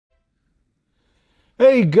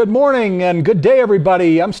Hey, good morning and good day,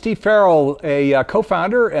 everybody. I'm Steve Farrell, a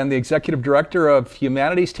co-founder and the executive director of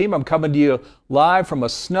Humanities Team. I'm coming to you live from a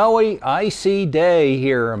snowy, icy day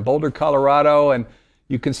here in Boulder, Colorado. And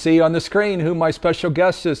you can see on the screen who my special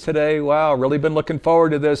guest is today. Wow, really been looking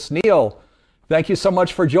forward to this. Neale, thank you so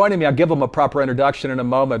much for joining me. I'll give him a proper introduction in a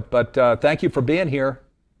moment, but thank you for being here.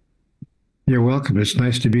 You're welcome. It's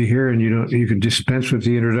nice to be here, and you can dispense with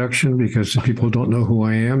the introduction because if people don't know who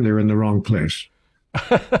I am, they're in the wrong place.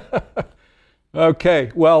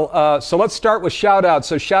 Okay, well, so let's start with shout out.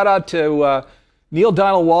 So shout out to Neale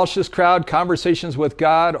Donald Walsch's crowd, Conversations with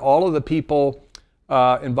God, all of the people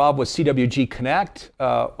involved with CWG Connect,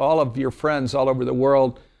 all of your friends all over the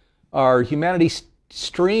world, our Humanities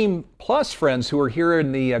Stream Plus friends who are here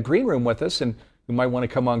in the green room with us and who might want to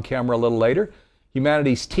come on camera a little later,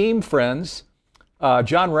 Humanities Team friends,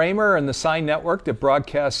 John Raymer and the Sign Network that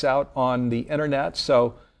broadcasts out on the internet.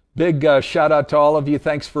 So big shout out to all of you.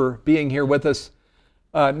 Thanks for being here with us.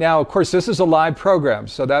 Now, of course, this is a live program.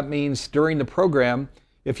 So that means during the program,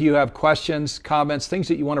 if you have questions, comments, things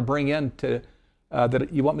that you want to bring in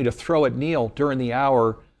that you want me to throw at Neale during the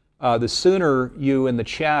hour, the sooner you in the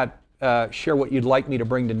chat share what you'd like me to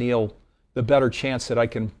bring to Neale, the better chance that I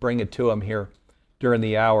can bring it to him here during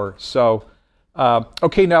the hour. So,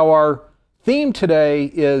 okay, now our theme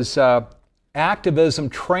today is activism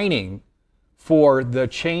training for the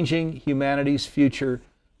Changing Humanities Future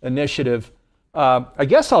initiative. I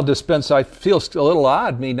guess I'll dispense. I feel a little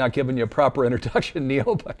odd me not giving you a proper introduction,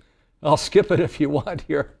 Neale, but I'll skip it if you want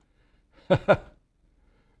here.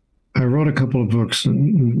 I wrote a couple of books,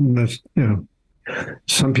 and that's,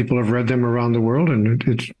 some people have read them around the world, and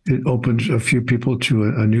it opens a few people to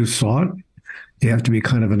a new thought. You have to be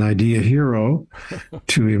kind of an idea hero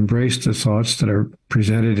to embrace the thoughts that are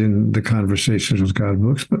presented in the Conversations with God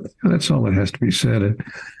books, but that's all that has to be said.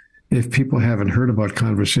 If people haven't heard about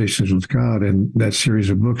Conversations with God and that series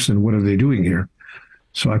of books, then what are they doing here?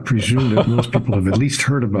 So I presume that most people have at least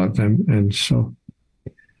heard about them, and so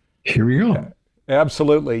here we go.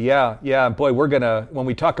 Absolutely, yeah. Boy, we're gonna, when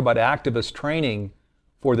we talk about activist training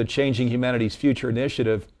for the Changing Humanities Future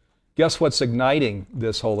initiative, guess what's igniting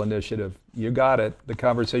this whole initiative? You got it, the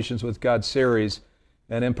Conversations with God series,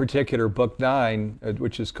 and in particular, Book 9,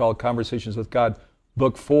 which is called Conversations with God,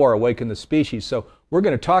 Book 4, Awaken the Species. So we're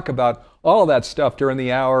going to talk about all of that stuff during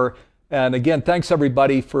the hour. And again, thanks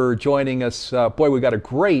everybody for joining us. Boy, we got a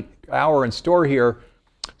great hour in store here.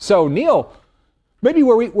 So Neale, maybe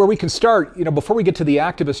where we can start, before we get to the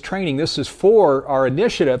activist training, this is for our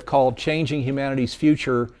initiative called Changing Humanities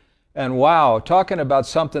Future. And wow, talking about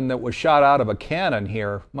something that was shot out of a cannon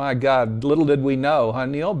here. My God, little did we know, huh,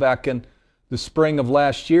 Neale? Back in the spring of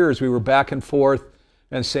last year, as we were back and forth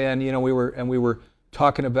and saying, we were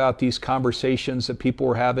talking about these conversations that people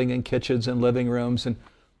were having in kitchens and living rooms, and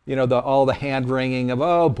all the hand wringing of,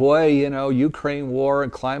 oh boy, Ukraine war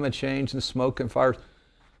and climate change and smoke and fires,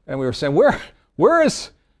 and we were saying, where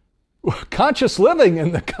is conscious living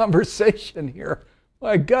in the conversation here?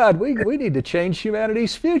 My God, we need to change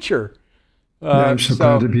humanity's future. I'm so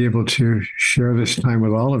glad to be able to share this time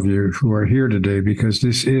with all of you who are here today, because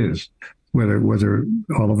this is, whether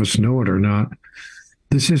all of us know it or not,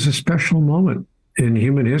 this is a special moment in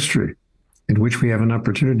human history in which we have an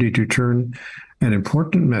opportunity to turn an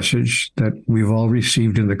important message that we've all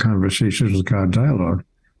received in the Conversations with God dialogue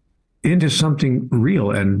into something real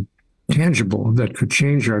and tangible that could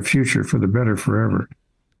change our future for the better forever.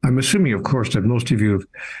 I'm assuming, of course, that most of you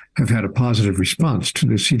have had a positive response to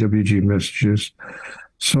the CWG messages.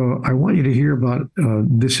 So I want you to hear about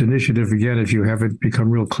this initiative again, if you haven't become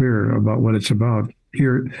real clear about what it's about,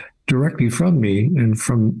 hear directly from me and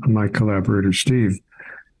from my collaborator, Steve.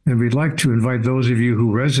 And we'd like to invite those of you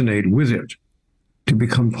who resonate with it to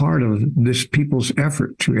become part of this people's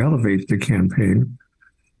effort to elevate the campaign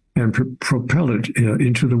and propel it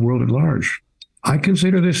into the world at large. I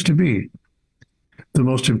consider this to be the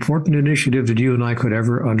most important initiative that you and I could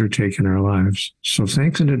ever undertake in our lives. So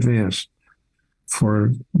thanks in advance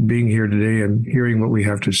for being here today and hearing what we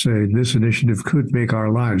have to say. This initiative could make our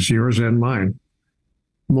lives, yours and mine,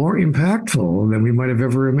 more impactful than we might have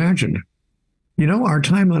ever imagined. Our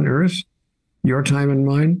time on Earth, your time and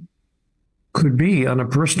mine, could be, on a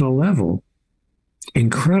personal level,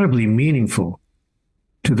 incredibly meaningful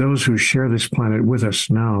to those who share this planet with us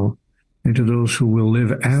now and to those who will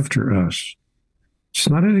live after us. It's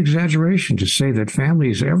not an exaggeration to say that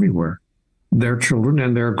families everywhere, their children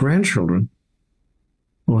and their grandchildren,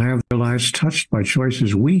 will have their lives touched by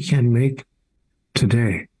choices we can make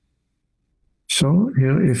today. So,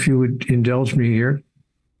 if you would indulge me here,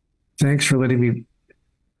 thanks for letting me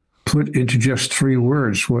put into just 3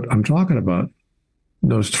 words what I'm talking about.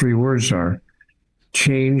 Those three words are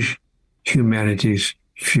change humanity's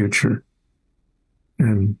future.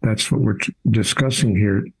 And that's what we're discussing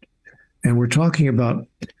here. And we're talking about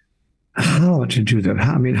how to do that.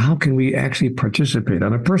 How can we actually participate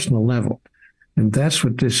on a personal level? And that's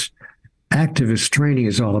what this activist training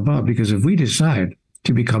is all about. Because if we decide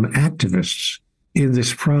to become activists in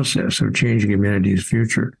this process of changing humanity's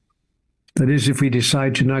future, that is, if we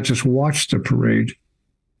decide to not just watch the parade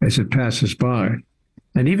as it passes by,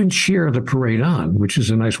 and even cheer the parade on, which is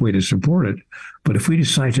a nice way to support it, but if we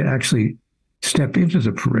decide to actually step into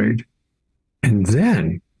the parade and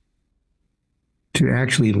then to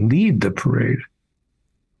actually lead the parade,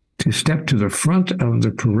 to step to the front of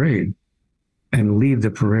the parade and lead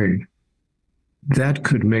the parade, that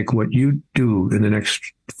could make what you do in the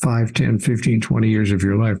next 5, 10, 15, 20 years of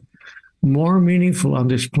your life more meaningful on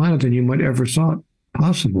this planet than you might ever thought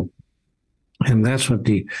possible. And that's what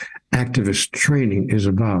the activist training is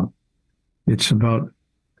about. It's about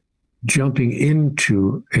jumping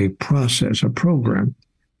into a process, a program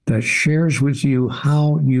that shares with you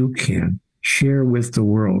how you can share with the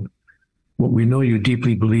world what we know you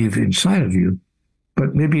deeply believe inside of you,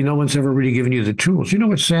 but maybe no one's ever really given you the tools. You know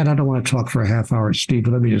what's sad? I don't want to talk for a half hour, Steve,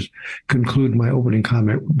 but let me just conclude my opening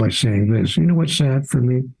comment by saying this. You know what's sad for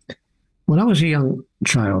me? When I was a young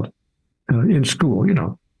child in school,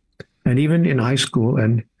 and even in high school,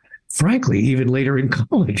 and frankly, even later in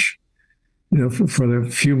college, for the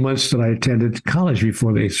few months that I attended college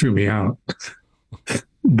before they threw me out.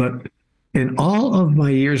 But in all of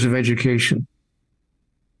my years of education,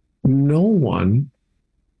 no one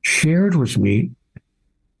shared with me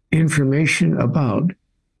information about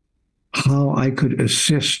how I could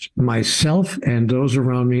assist myself and those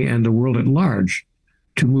around me and the world at large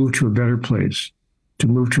to move to a better place, to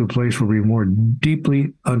move to a place where we more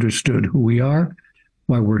deeply understood who we are,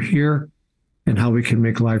 why we're here, and how we can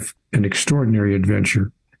make life an extraordinary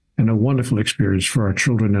adventure and a wonderful experience for our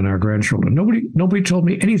children and our grandchildren. Nobody told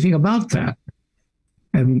me anything about that.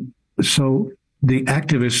 And so the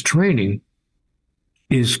activist training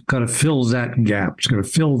is going to fill that gap. It's going to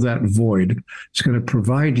fill that void. It's going to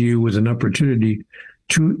provide you with an opportunity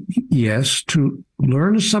to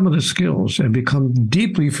learn some of the skills and become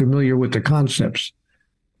deeply familiar with the concepts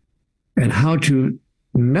and how to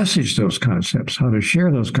message those concepts, how to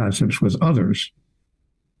share those concepts with others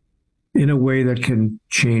in a way that can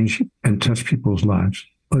change and touch people's lives.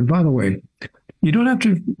 And by the way, you don't have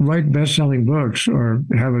to write best-selling books or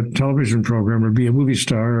have a television program or be a movie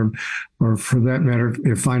star or for that matter,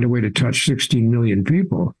 find a way to touch 16 million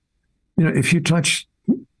people. If you touch,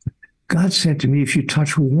 God said to me, if you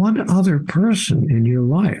touch one other person in your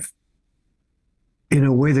life in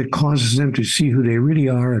a way that causes them to see who they really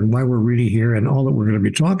are and why we're really here and all that we're going to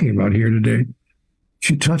be talking about here today, if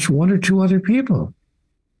you touch one or two other people,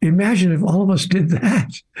 imagine if all of us did that.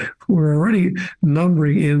 We're already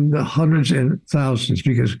numbering in the hundreds and thousands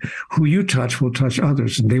because who you touch will touch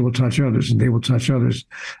others and they will touch others and they will touch others.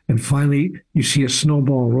 And finally, you see a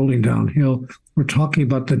snowball rolling downhill. We're talking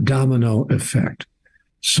about the domino effect.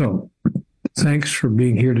 So thanks for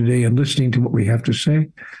being here today and listening to what we have to say.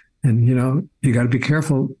 And, you got to be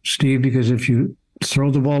careful, Steve, because if you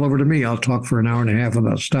throw the ball over to me, I'll talk for an hour and a half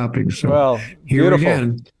without stopping. So well, here beautiful.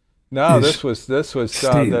 Again. No, this was this was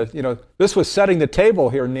setting the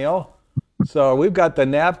table here, Neale. So we've got the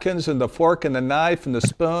napkins and the fork and the knife and the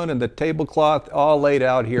spoon and the tablecloth all laid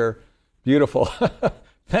out here. Beautiful.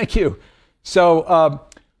 Thank you. So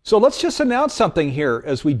let's just announce something here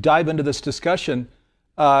as we dive into this discussion.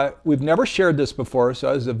 We've never shared this before,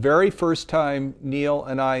 so it's the very first time Neale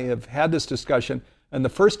and I have had this discussion, and the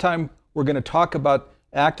first time we're going to talk about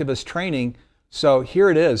activist training. So here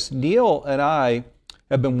it is. Neale and I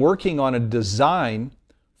have been working on a design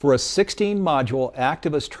for a 16-module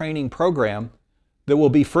activist training program that will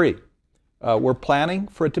be free. We're planning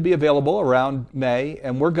for it to be available around May,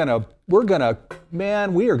 and we are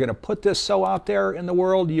gonna put this so out there in the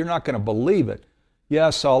world, you're not gonna believe it.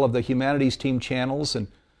 Yes, all of the Humanities Team channels and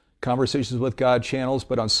Conversations with God channels,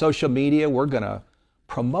 but on social media, we're gonna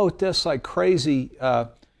promote this like crazy.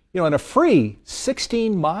 In a free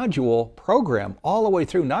 16-module program all the way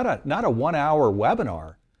through, not a 1-hour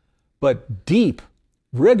webinar, but deep,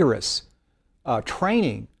 rigorous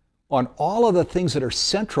training on all of the things that are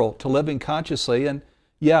central to living consciously. And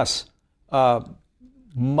yes,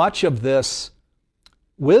 much of this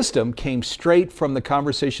wisdom came straight from the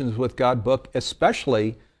Conversations with God book,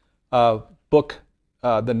 especially the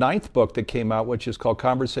 9th book that came out, which is called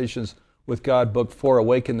Conversations with God, Book 4,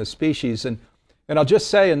 Awaken the Species. And I'll just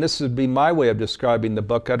say, and this would be my way of describing the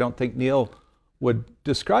book, I don't think Neale would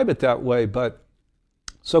describe it that way, but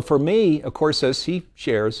So for me, of course, as he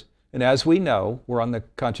shares, and as we know, we're on the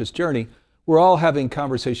conscious journey, we're all having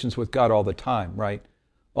conversations with God all the time, right?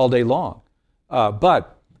 All day long.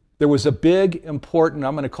 But there was a big, important,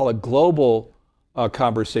 I'm going to call it global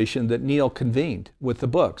conversation that Neale convened with the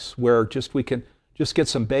books, where we can just get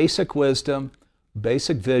some basic wisdom,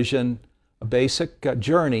 basic vision, a basic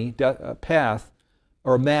journey, path,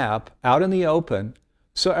 or map out in the open,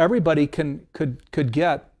 so everybody could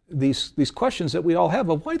get these questions that we all have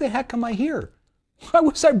of why the heck am I here? Why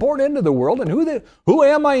was I born into the world, and who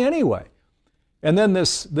am I anyway? And then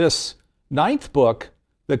this ninth book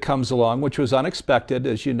that comes along, which was unexpected.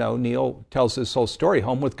 As you know, Neale tells this whole story.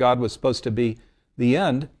 Home with God was supposed to be the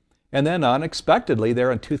end. And then unexpectedly,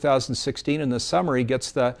 there in 2016, in the summer, he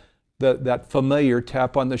gets that familiar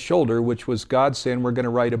tap on the shoulder, which was God saying, we're going to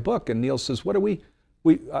write a book. And Neale says, what are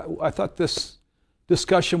I thought this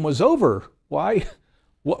discussion was over. Why?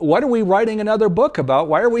 What are we writing another book about?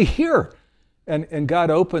 Why are we here? And God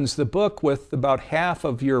opens the book with about half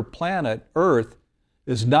of your planet, Earth,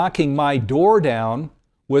 is knocking my door down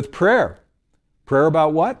with prayer. Prayer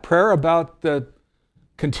about what? Prayer about the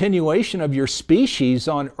continuation of your species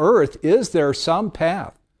on Earth. Is there some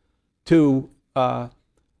path to a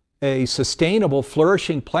sustainable,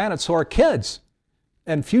 flourishing planet so our kids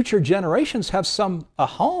and future generations have a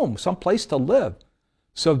home, some place to live?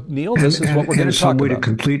 So, Neale, this is what we're going to talk about. And some way to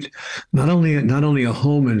complete not only a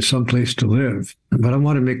home and some place to live, but I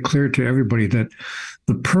want to make clear to everybody that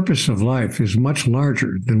the purpose of life is much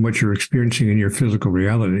larger than what you're experiencing in your physical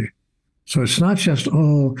reality. So it's not just,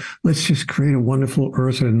 let's just create a wonderful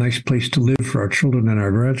earth and a nice place to live for our children and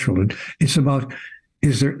our grandchildren. It's about,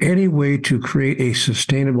 is there any way to create a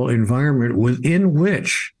sustainable environment within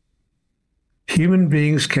which human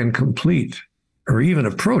beings can complete, or even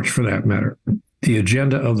approach for that matter, the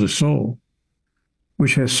agenda of the soul,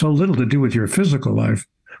 which has so little to do with your physical life,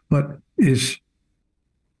 but is,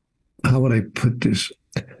 how would I put this,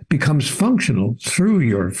 becomes functional through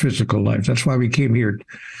your physical life. That's why we came here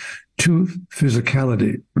to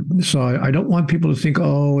physicality. So I don't want people to think,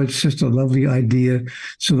 it's just a lovely idea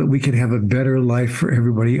so that we can have a better life for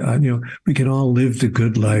everybody. We can all live the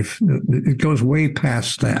good life. It goes way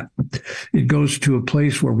past that. It goes to a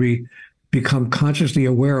place where we become consciously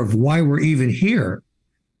aware of why we're even here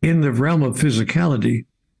in the realm of physicality,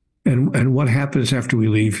 and what happens after we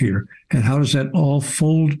leave here, and how does that all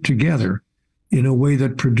fold together in a way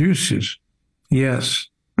that produces, yes,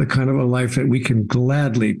 the kind of a life that we can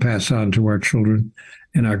gladly pass on to our children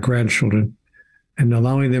and our grandchildren, and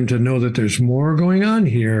allowing them to know that there's more going on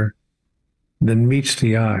here than meets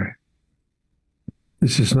the eye.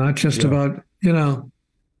 This is not just about,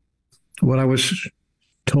 what I was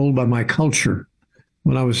told by my culture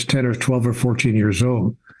when I was 10 or 12 or 14 years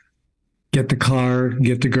old. Get the car,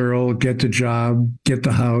 get the girl, get the job, get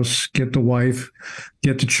the house, get the wife,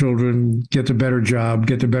 get the children, get the better job,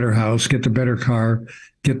 get the better house, get the better car,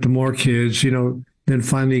 get the more kids, then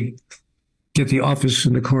finally get the office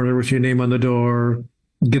in the corner with your name on the door,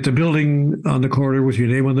 get the building on the corner with your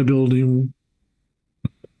name on the building,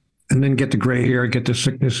 and then get the gray hair, get the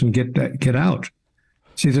sickness, and get out.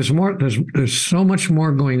 See, there's so much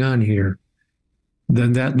more going on here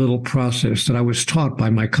than that little process that I was taught by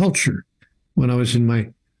my culture when I was in my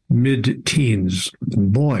mid-teens.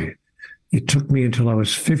 And boy, it took me until I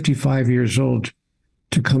was 55 years old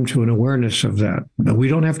to come to an awareness of that. But we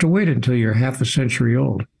don't have to wait until you're half a century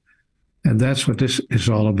old. And that's what this is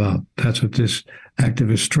all about. That's what this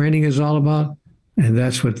activist training is all about. And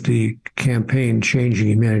that's what the campaign Changing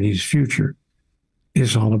Humanity's Future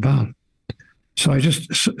is all about. So I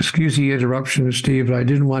just, excuse the interruption, Steve, but I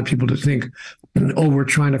didn't want people to think, we're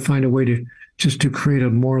trying to find a way to create a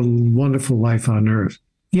more wonderful life on Earth.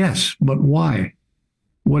 Yes, but why?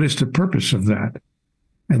 What is the purpose of that?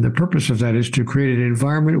 And the purpose of that is to create an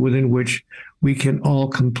environment within which we can all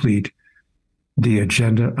complete the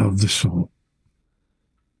agenda of the soul.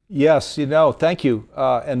 Yes, thank you.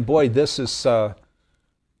 And boy, this is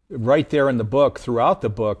right there in the book, throughout the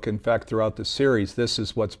book, in fact, throughout the series, this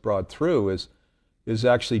is what's brought through is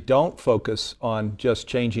actually don't focus on just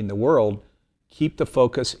changing the world. Keep the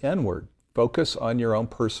focus inward. Focus on your own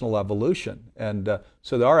personal evolution. And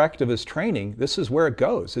so our activist training, this is where it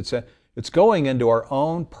goes. It's going into our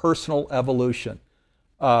own personal evolution.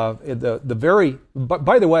 By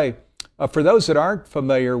the way, for those that aren't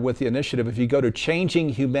familiar with the initiative, if you go to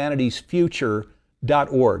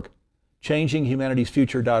changinhumanitiesfuture.org,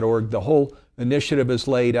 changinhumanitiesfuture.org, the whole initiative is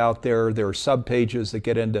laid out there. There are subpages that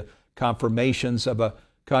get into confirmations of a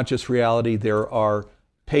conscious reality. There are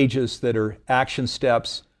pages that are action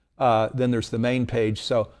steps. Then there's the main page.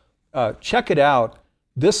 So check it out.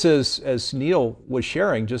 this is, as Neale was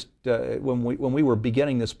sharing just when we were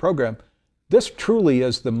beginning this program, this truly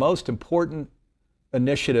is the most important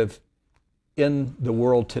initiative in the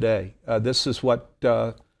world today. This is what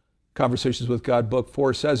Conversations with God Book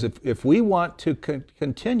 4 says. If we want to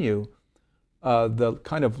continue the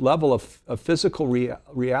kind of level of physical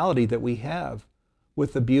reality that we have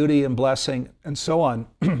with the beauty and blessing and so on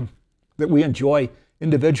that we enjoy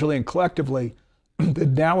individually and collectively, that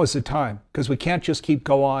now is the time, because we can't just keep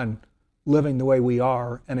go on living the way we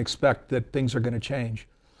are and expect that things are going to change.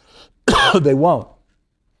 They won't.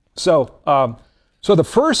 So, the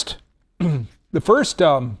first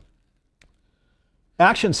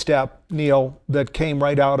action step, Neale, that came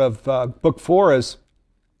right out of Book 4 is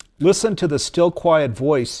listen to the still, quiet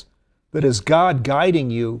voice that is God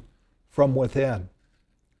guiding you from within.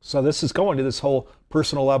 So this is going to this whole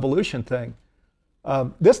personal evolution thing.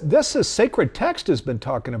 This is sacred text has been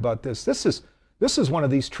talking about this. This is one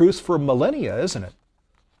of these truths for millennia, isn't it?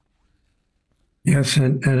 Yes,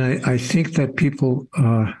 and I think that people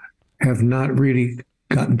have not really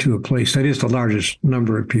gotten to a place, that is the largest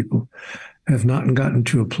number of people, have not gotten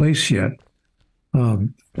to a place yet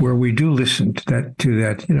where we do listen to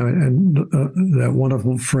that, and that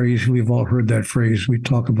wonderful phrase, we've all heard that phrase, we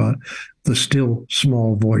talk about the still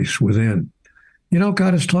small voice within.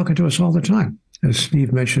 God is talking to us all the time, as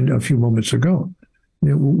Steve mentioned a few moments ago.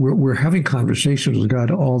 We're having conversations with God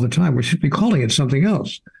all the time. We're simply calling it something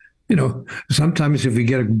else. Sometimes if we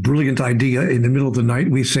get a brilliant idea in the middle of the night,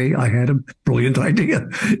 we say, I had a brilliant idea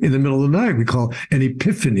in the middle of the night. We call an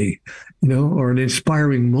epiphany, or an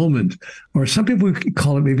inspiring moment. Or some people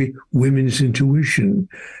call it maybe women's intuition,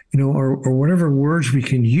 or whatever words we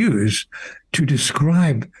can use to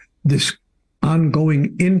describe this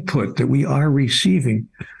ongoing input that we are receiving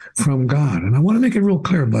from God. And I want to make it real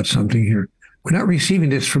clear about something here. We're not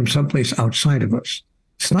receiving this from someplace outside of us.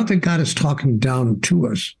 It's not that God is talking down to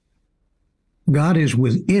us. God is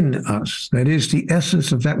within us. That is the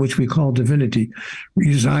essence of that which we call divinity,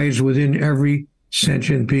 resides within every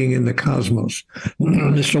sentient being in the cosmos.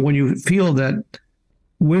 So when you feel that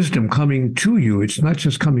wisdom coming to you, it's not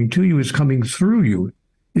just coming to you, it's coming through you.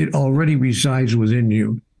 It already resides within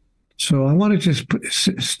you. So I want to just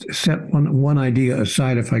set one idea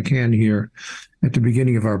aside, if I can, here at the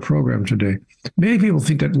beginning of our program today. Many people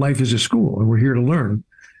think that life is a school and we're here to learn.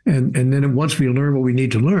 And then once we learn what we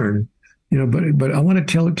need to learn, but I want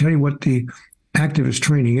to tell you what the activist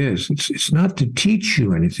training is. It's not to teach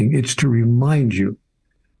you anything. It's to remind you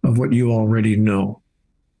of what you already know.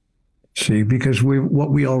 See, because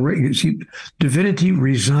divinity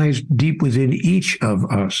resides deep within each of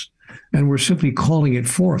us, and we're simply calling it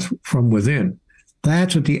forth from within.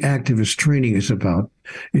 That's what the activist training is about.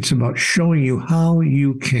 It's about showing you how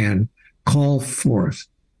you can call forth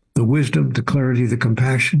the wisdom, the clarity, the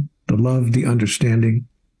compassion, the love, the understanding,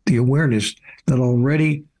 the awareness that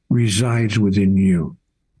already resides within you.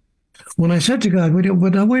 When I said to God, wait a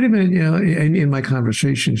minute, in my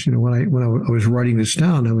conversations, when I was writing this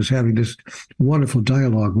down, I was having this wonderful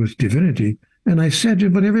dialogue with divinity, and I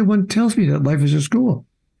said, but everyone tells me that life is a school.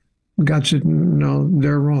 And God said, no,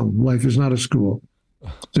 they're wrong. Life is not a school.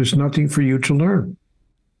 There's nothing for you to learn.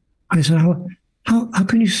 I said, how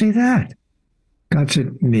can you say that? God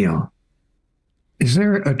said, Neale, is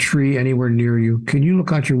there a tree anywhere near you? Can you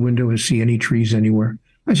look out your window and see any trees anywhere?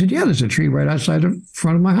 I said, yeah, there's a tree right outside the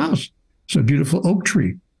front of my house. It's a beautiful oak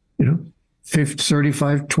tree,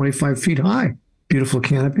 35, 25 feet high, beautiful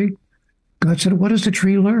canopy. God said, what has the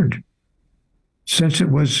tree learned? Since it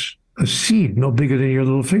was a seed no bigger than your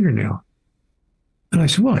little fingernail. And I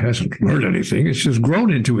said, well, it hasn't learned anything. It's just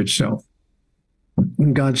grown into itself.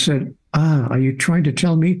 And God said, are you trying to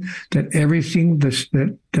tell me that everything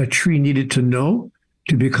that tree needed to know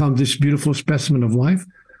to become this beautiful specimen of life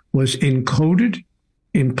was encoded,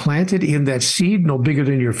 implanted in that seed no bigger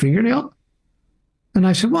than your fingernail? And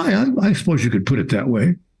I said, well, I suppose you could put it that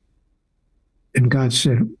way. And God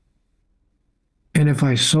said, and if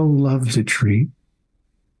I so love the tree,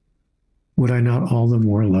 would I not all the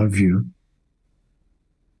more love you?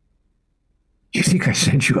 You think I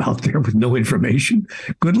sent you out there with no information?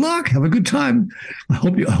 Good luck. Have a good time. I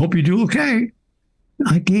hope you do okay.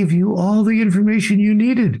 I gave you all the information you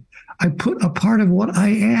needed. I put a part of what I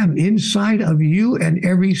am inside of you and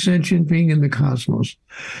every sentient being in the cosmos.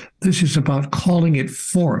 This is about calling it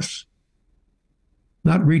forth,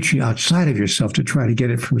 not reaching outside of yourself to try to get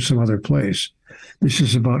it from some other place. This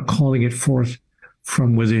is about calling it forth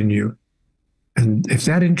from within you. And if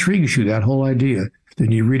that intrigues you, that whole idea, then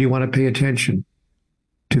you really want to pay attention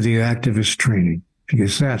to the activist training,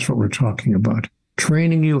 because that's what we're talking about.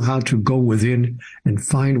 training you how to go within and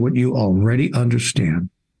find what you already understand.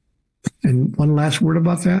 And one last word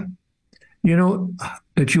about that. You know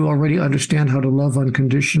that you already understand how to love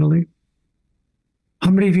unconditionally? How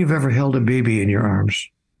many of you have ever held a baby in your arms?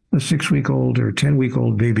 A 6-week-old or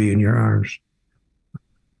 10-week-old baby in your arms?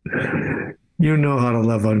 You know how to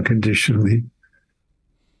love unconditionally.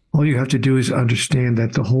 All you have to do is understand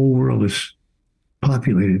that the whole world is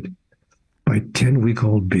populated by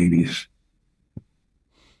 10-week-old babies.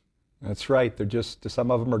 That's right. They're just, some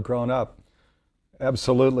of them are grown up.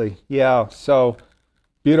 Absolutely. Yeah. So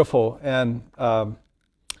beautiful. And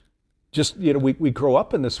just, we grow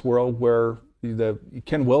up in this world where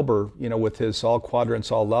Ken Wilber, with his all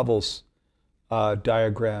quadrants, all levels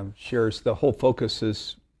diagram shares the whole focus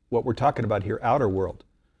is what we're talking about here, outer world.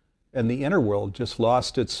 And the inner world just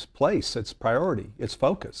lost its place, its priority, its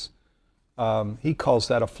focus. He calls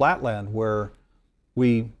that a flatland where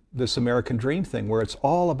this American dream thing, where it's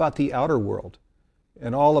all about the outer world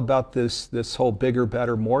and all about this whole bigger,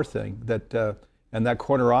 better, more thing and that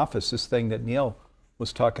corner office, this thing that Neale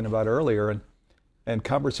was talking about earlier. And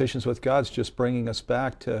Conversations with God's just bringing us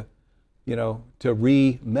back to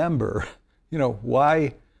remember,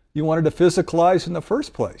 why you wanted to physicalize in the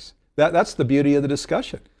first place. That's the beauty of the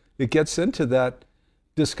discussion. It gets into that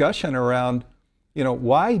discussion around,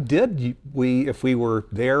 why did we, if we were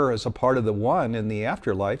there as a part of the one in the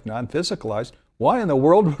afterlife, non-physicalized, why in the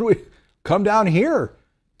world would we come down here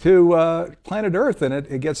to planet Earth? And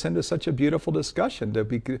it gets into such a beautiful discussion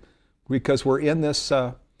because we're in this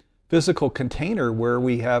physical container where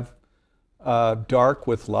we have dark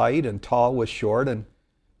with light and tall with short,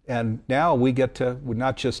 and now we get to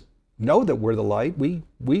not just know that we're the light, we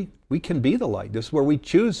can be the light. This is where we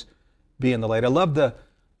choose being the light. I love the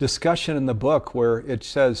discussion in the book where it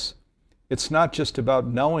says it's not just about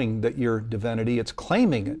knowing that you're divinity, it's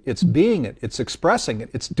claiming it, it's being it, it's expressing it,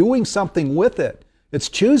 it's doing something with it, it's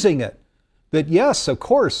choosing it. That yes, of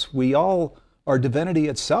course, we all are divinity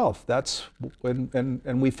itself. That's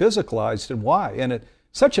and we physicalized, and why. And it's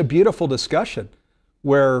such a beautiful discussion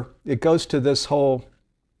where it goes to this whole,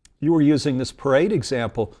 you were using this parade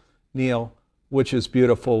example, Neale, which is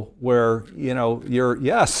beautiful, where, you're,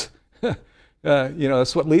 yes,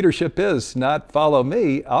 that's what leadership is, not follow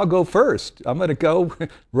me, I'll go first. I'm going to go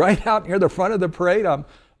right out near the front of the parade. I'm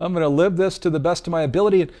going to live this to the best of my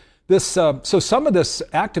ability. And this, so some of this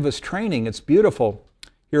activist training, it's beautiful.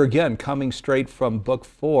 Here again, coming straight from Book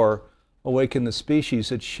 4, Awaken the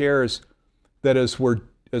Species, it shares that as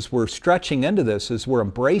we're stretching into this, as we're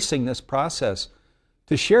embracing this process,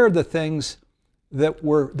 to share the things that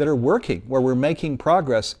are working, where we're making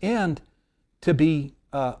progress, and to be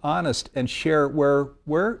honest and share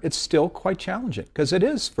where it's still quite challenging, because it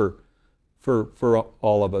is for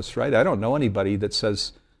all of us, right? I don't know anybody that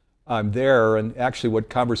says I'm there, and actually what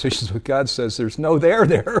Conversations with God says, there's no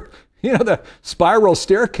there. The spiral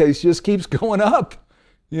staircase just keeps going up.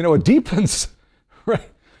 It deepens, right?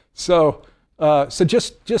 So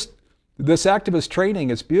just this activist training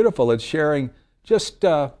is beautiful. It's sharing just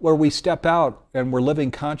where we step out and we're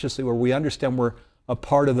living consciously, where we understand we're a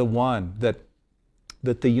part of the one, that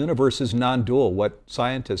the universe is non-dual, what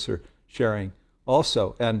scientists are sharing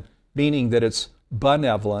also, and meaning that it's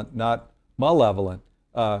benevolent, not malevolent.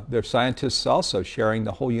 There are scientists also sharing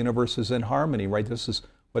the whole universe is in harmony, right? This is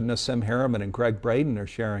what Nassim Harriman and Greg Braden are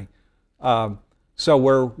sharing. So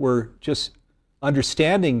we're just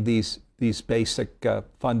understanding these basic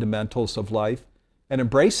fundamentals of life and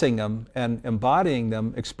embracing them and embodying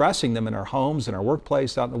them, expressing them in our homes, in our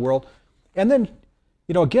workplace, out in the world. And then,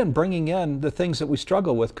 again, bringing in the things that we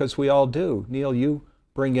struggle with, because we all do. Neale, you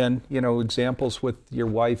bring in, examples with your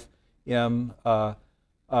wife, Em. There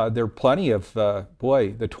are plenty of, the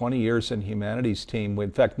 20 years in humanities team.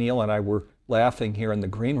 In fact, Neale and I were laughing here in the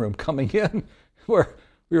green room coming in, where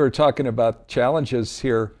we were talking about challenges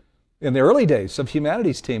here in the early days of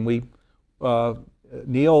humanities team.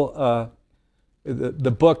 Neale,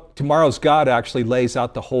 the book Tomorrow's God actually lays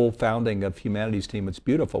out the whole founding of humanities team. It's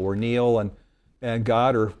beautiful, where Neale and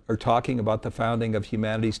God are talking about the founding of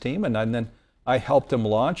humanities team, and then I helped him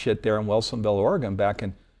launch it there in Wilsonville, Oregon, back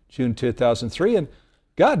in June 2003. And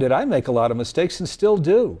God, did I make a lot of mistakes, and still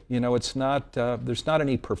do. It's not, there's not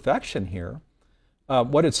any perfection here.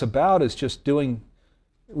 What it's about is just being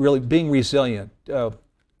resilient. I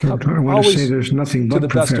want to say there's nothing but to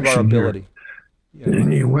the best of our ability.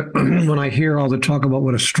 When I hear all the talk about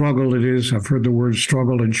what a struggle it is, I've heard the word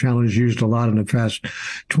struggle and challenge used a lot in the past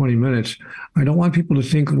 20 minutes. I don't want people to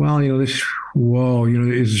think, this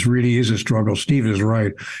really is a struggle. Steve is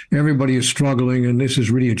right. Everybody is struggling, and this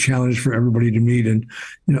is really a challenge for everybody to meet. And,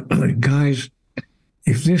 guys,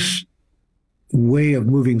 if this way of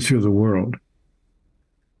moving through the world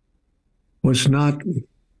was not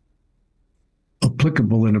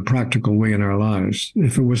applicable in a practical way in our lives,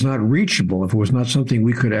 if it was not reachable, if it was not something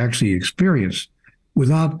we could actually experience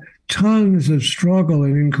without tons of struggle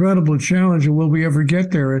and incredible challenge, and will we ever get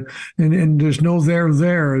there? And there's no there,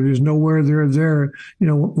 there's nowhere there. You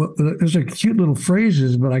know, there's a cute little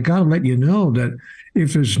phrases, but I got to let you know that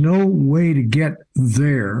if there's no way to get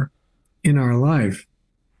there in our life,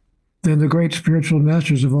 then the great spiritual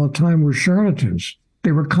masters of all time were charlatans.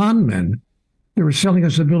 They were con men. They were selling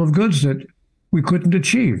us a bill of goods that we couldn't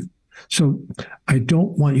achieve. So I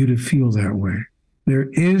don't want you to feel that way. There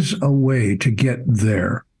is a way to get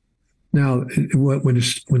there. Now, when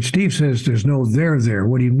Steve says there's no there,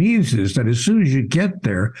 what he means is that as soon as you get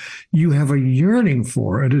there, you have a yearning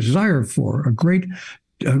for, a desire for, a great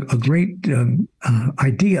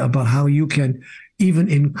idea about how you can even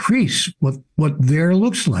increase what there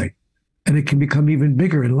looks like. And it can become even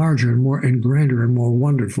bigger and larger and more and grander and more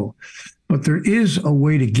wonderful. But there is a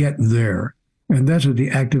way to get there. And that's what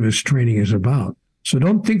the activist training is about. So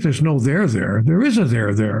don't think there's no there. There is a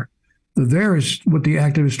there. The there is what the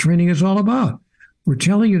activist training is all about. We're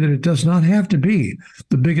telling you that it does not have to be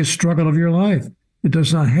the biggest struggle of your life. It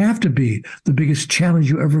does not have to be the biggest challenge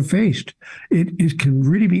you ever faced. It can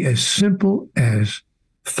really be as simple as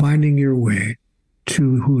finding your way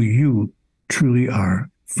to who you truly are,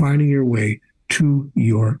 finding your way to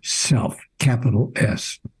yourself, capital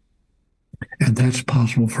S. And that's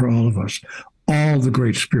possible for all of us. All the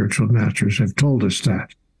great spiritual masters have told us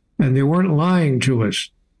that. And they weren't lying to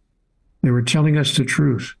us. They were telling us the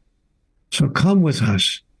truth. So come with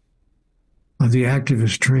us on the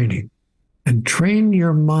activist training and train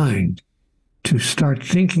your mind to start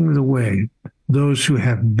thinking the way those who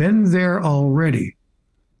have been there already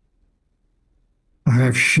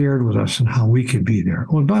have shared with us and how we can be there.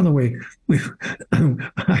 Oh, and by the way,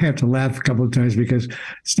 I have to laugh a couple of times because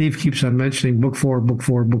Steve keeps on mentioning book four,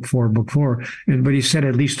 but he said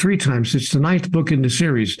at least 3 times, it's the 9th book in the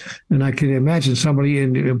series. And I can imagine somebody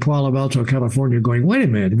in Palo Alto, California going, wait a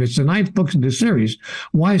minute, if it's the 9th book in the series,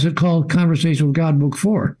 why is it called Conversation with God, book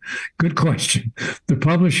 4? Good question. The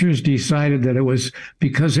publishers decided that it was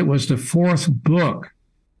because it was the 4th book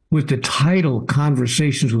with the title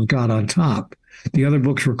Conversations with God on top. The other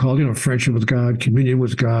books were called, Friendship with God, Communion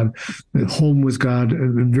with God, Home with God,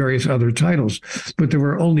 and various other titles. But there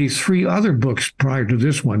were only 3 other books prior to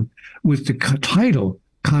this one with the title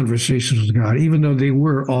Conversations with God, even though they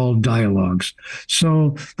were all dialogues.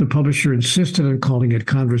 So the publisher insisted on calling it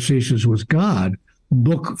Conversations with God,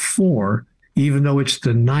 book 4, even though it's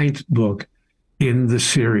the 9th book in the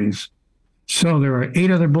series. So there are 8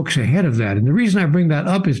 other books ahead of that. And the reason I bring that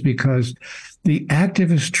up is because the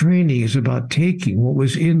activist training is about taking what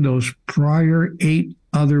was in those prior 8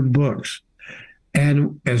 other books,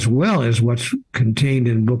 and as well as what's contained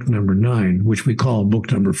in book number 9, which we call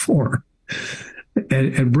book number 4,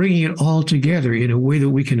 and bringing it all together in a way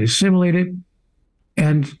that we can assimilate it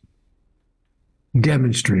and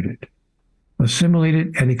demonstrate it, assimilate it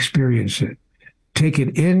and experience it, take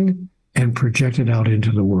it in and project it out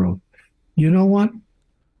into the world. You know what?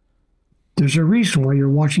 There's a reason why you're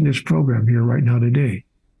watching this program here right now today.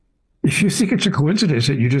 If you think it's a coincidence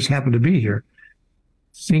that you just happen to be here,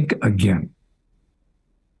 think again.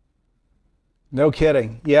 No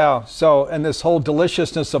kidding. Yeah. So, and this whole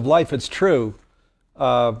deliciousness of life, it's true.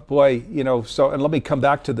 And let me come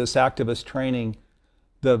back to this activist training.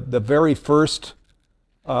 The very first,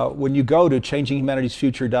 when you go to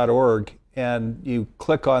changinghumanitiesfuture.org and you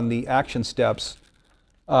click on the action steps,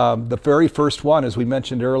 the very first one, as we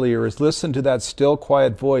mentioned earlier, is listen to that still,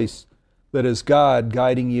 quiet voice that is God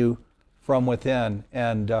guiding you from within.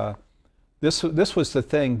 And this was the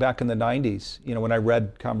thing back in the 90s. When I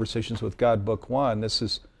read Conversations with God, book 1, this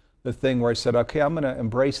is the thing where I said, okay, I'm going to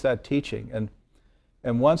embrace that teaching.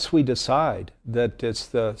 And once we decide that it's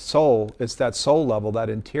the soul, it's that soul level, that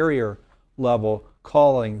interior level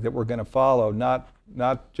calling that we're going to follow,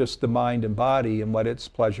 not just the mind and body and what its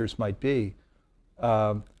pleasures might be.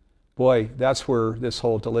 That's where this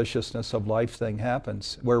whole deliciousness of life thing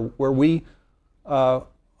happens, where we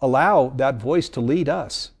allow that voice to lead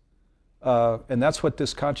us. And that's what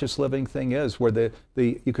this conscious living thing is, where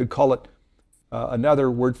you could call it,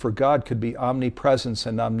 another word for God could be omnipresence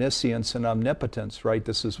and omniscience and omnipotence, right?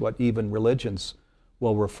 This is what even religions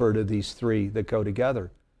will refer to these 3 that go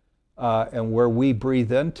together. And where we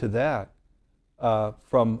breathe into that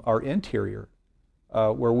from our interior,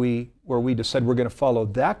 where we decide we're going to follow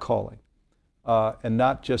that calling, and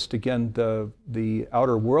not just, again, the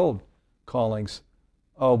outer world callings.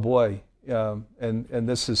 Oh boy, and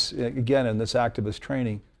this is, again, in this activist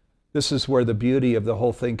training, this is where the beauty of the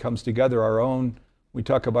whole thing comes together. We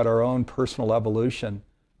talk about our own personal evolution.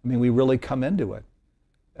 I mean, we really come into it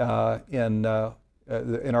in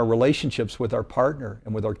our relationships with our partner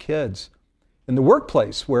and with our kids. In the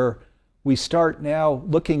workplace, where we start now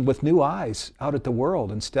looking with new eyes out at the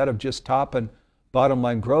world. Instead of just top and bottom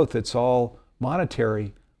line growth, it's all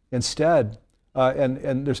monetary instead.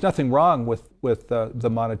 And there's nothing wrong with the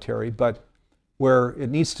monetary, but where it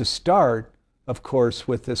needs to start, of course,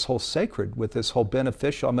 with this whole sacred, with this whole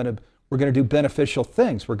beneficial. We're going to do beneficial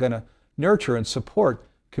things. We're going to nurture and support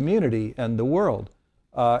community and the world.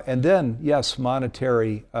 And then, yes,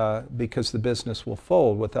 monetary, because the business will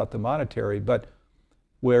fold without the monetary. But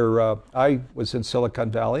where I was in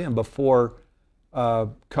Silicon Valley, and before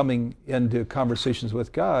coming into Conversations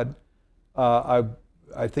with God,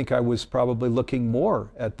 I think I was probably looking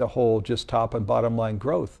more at the whole just top and bottom line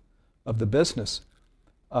growth of the business.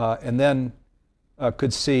 And then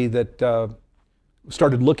could see that,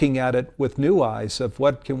 started looking at it with new eyes of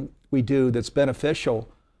what can we do that's beneficial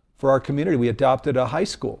for our community. We adopted a high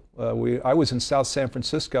school. I was in South San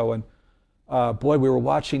Francisco, and boy, we were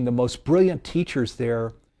watching the most brilliant teachers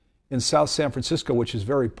there in South San Francisco, which is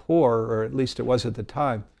very poor, or at least it was at the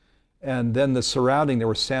time. And then the surrounding, there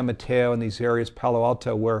was San Mateo and these areas, Palo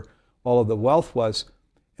Alto, where all of the wealth was.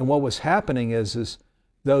 And what was happening is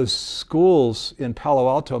those schools in Palo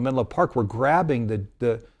Alto and Menlo Park were grabbing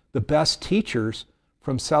the best teachers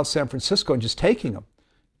from South San Francisco and just taking them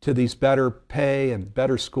to these better pay and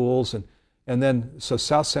better schools. And then, so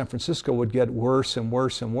South San Francisco would get worse and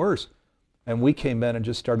worse and worse. And we came in and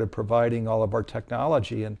just started providing all of our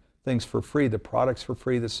technology and things for free, the products for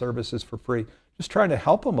free, the services for free, just trying to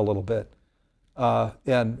help them a little bit.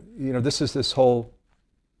 And, this is this whole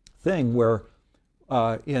thing where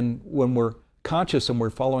when we're conscious and we're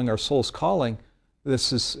following our soul's calling,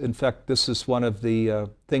 this is one of the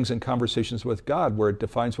things in Conversations with God where it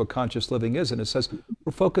defines what conscious living is. And it says,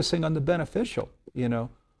 we're focusing on the beneficial,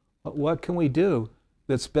 What can we do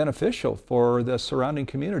that's beneficial for the surrounding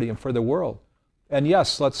community and for the world? And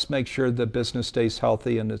yes, let's make sure the business stays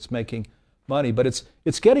healthy and it's making money, but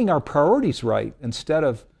it's getting our priorities right instead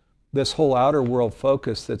of this whole outer world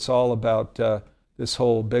focus that's all about this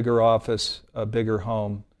whole bigger office, a bigger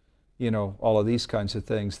home, all of these kinds of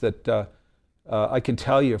things that I can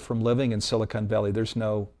tell you from living in Silicon Valley, there's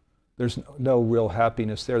no real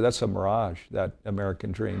happiness there. That's a mirage, that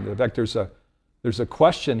American dream. In fact, there's a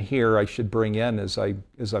question here I should bring in as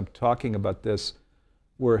I'm talking about this,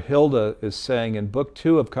 where Hilda is saying in book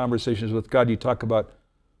 2 of Conversations with God, you talk about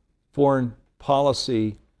foreign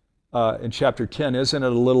policy in chapter 10. Isn't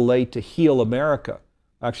it a little late to heal America?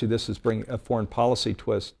 Actually, this is bringing a foreign policy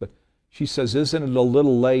twist, but she says, isn't it a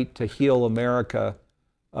little late to heal America,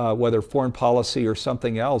 whether foreign policy or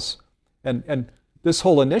something else? And this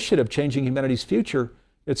whole initiative, Changing Humanity's Future,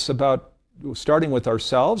 it's about starting with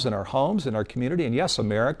ourselves and our homes and our community, and yes,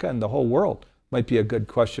 America and the whole world. Might be a good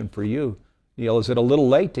question for you, Neale. Is it a little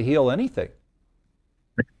late to heal anything?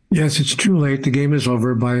 Yes, it's too late. The game is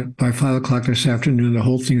over. By 5 o'clock this afternoon, the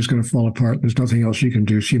whole thing is going to fall apart. There's nothing else you can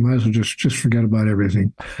do. So you might as well just forget about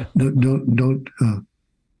everything. Don't.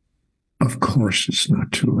 Of course, it's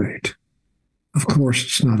not too late. Of course,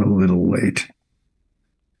 it's not a little late.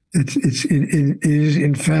 It is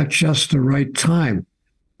in fact just the right time.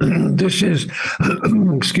 This is,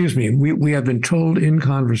 excuse me. We have been told in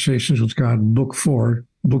Conversations with God, book 4,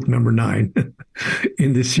 book number 9,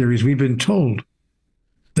 in this series. We've been told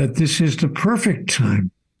that this is the perfect time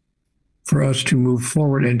for us to move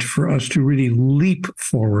forward and for us to really leap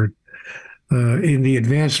forward in the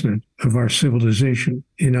advancement of our civilization,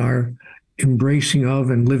 in our embracing of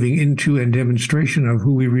and living into and demonstration of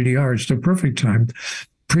who we really are. It's the perfect time,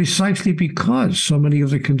 precisely because so many of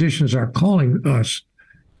the conditions are calling us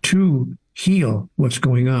to heal what's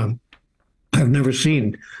going on. I've never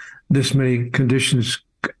seen this many conditions,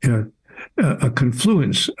 a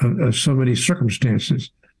confluence of so many circumstances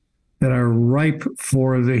that are ripe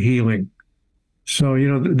for the healing. So,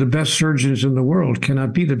 the best surgeons in the world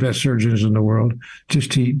cannot be the best surgeons in the world,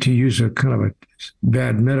 just to use a kind of a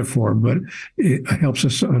bad metaphor, but it helps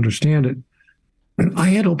us to understand it. I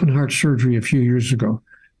had open heart surgery a few years ago.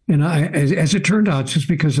 And as it turned out, just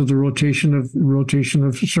because of the rotation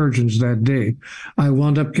of surgeons that day, I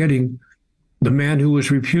wound up getting the man who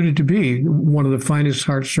was reputed to be one of the finest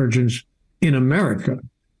heart surgeons in America.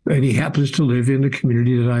 And he happens to live in the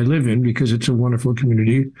community that I live in, because it's a wonderful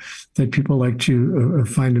community that people like to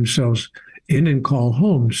find themselves in and call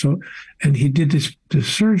home. So, and he did this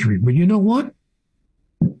surgery. But you know what?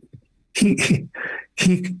 He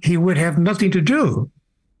would have nothing to do.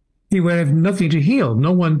 He would have nothing to heal,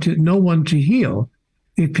 no one to heal.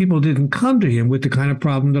 if people didn't come to him with the kind of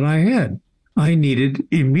problem that I had. I needed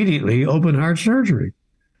immediately open heart surgery.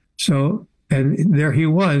 So, and there he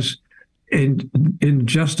was in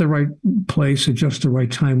just the right place at just the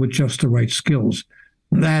right time with just the right skills.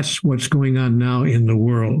 That's what's going on now in the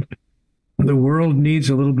world. The world needs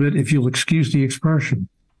a little bit, if you'll excuse the expression,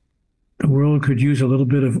 the world could use a little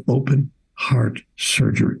bit of open heart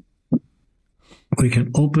surgery. We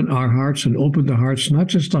can open our hearts and open the hearts, not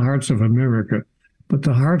just the hearts of America, but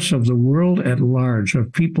the hearts of the world at large,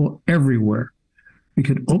 of people everywhere. We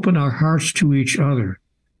can open our hearts to each other.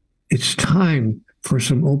 It's time for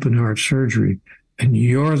some open heart surgery, and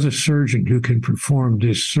you're the surgeon who can perform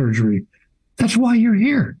this surgery. That's why you're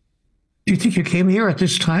here. Do you think you came here at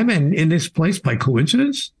this time and in this place by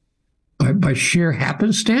coincidence? By sheer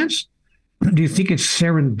happenstance? Do you think it's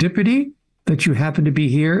serendipity that you happen to be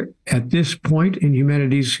here at this point in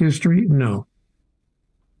humanity's history? No.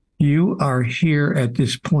 You are here at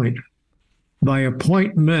this point by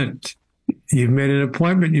appointment. You've made an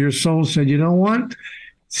appointment. Your soul said, you know what?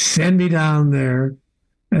 Send me down there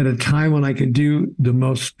at a time when I can do the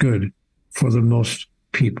most good for the most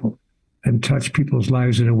people and touch people's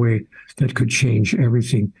lives in a way that could change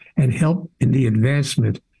everything and help in the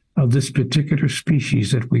advancement of this particular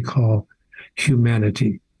species that we call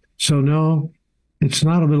humanity. So no, it's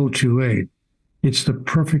not a little too late. It's the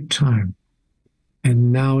perfect time.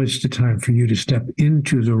 And now is the time for you to step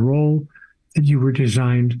into the role that you were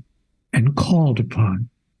designed and called upon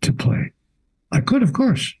to play. I could, of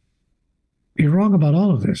course, be wrong about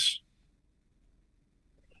all of this,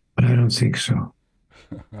 but I don't think so.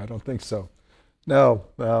 I don't think so. No,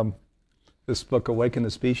 this book, Awaken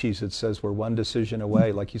the Species, it says we're one decision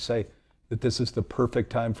away, like you say, that this is the perfect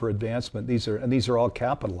time for advancement. These are all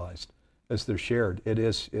capitalized as they're shared. It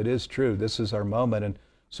is true. This is our moment. And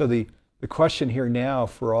so the question here now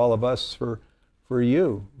for all of us, for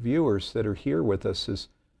you, viewers that are here with us, is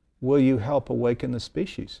will you help awaken the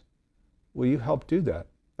species? Will you help do that?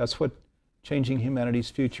 That's what Changing Humanity's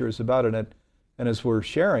Future is about. And as we're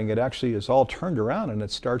sharing, it actually is all turned around, and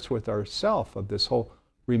it starts with ourself, of this whole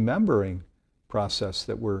remembering process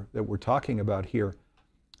that we're talking about here.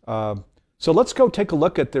 So let's go take a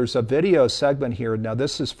look at, there's a video segment here. Now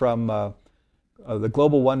this is from the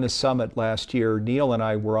Global Oneness Summit last year. Neale and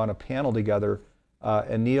I were on a panel together,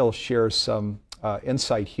 and Neale shares some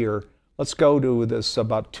insight here. Let's go to this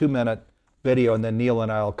about 2-minute video, and then Neale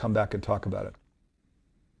and I will come back and talk about it.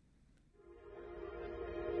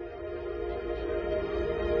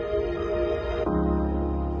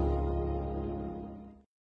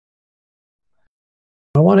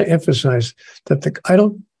 I want to emphasize that I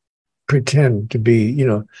don't pretend to be,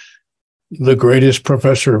 the greatest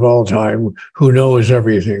professor of all time who knows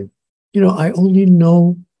everything. I only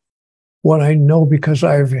know what I know because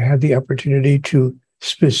I've had the opportunity to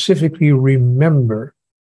specifically remember.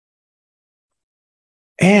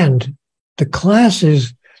 And the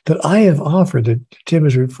classes that I have offered that Tim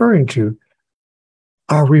is referring to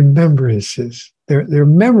are remembrances. They're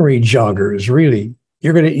memory joggers, really.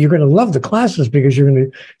 You're gonna love the classes because you're gonna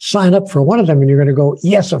sign up for one of them and you're gonna go,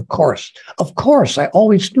 yes, of course, I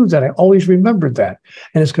always knew that, I always remembered that,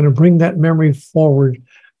 and it's gonna bring that memory forward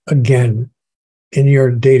again in your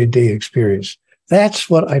day-to-day experience. That's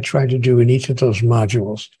what I try to do in each of those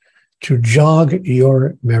modules, to jog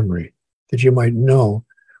your memory, that you might know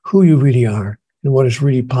who you really are and what is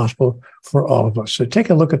really possible for all of us. So take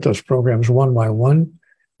a look at those programs one by one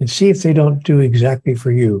and see if they don't do exactly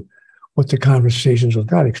for you what the Conversations with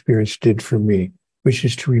God experience did for me, which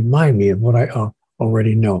is to remind me of what I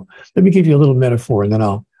already know. Let me give you a little metaphor, and then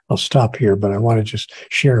I'll stop here, but I want to just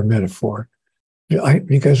share a metaphor.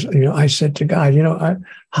 Because I said to God,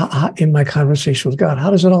 in my conversation with God,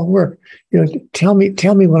 how does it all work? Tell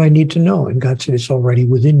me what I need to know. And God said, it's already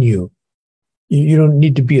within you. You don't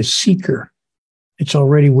need to be a seeker. It's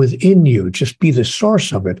already within you. Just be the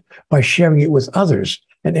source of it by sharing it with others.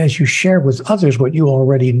 And as you share with others what you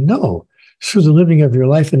already know through the living of your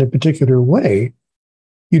life in a particular way,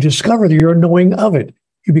 you discover that you're knowing of it.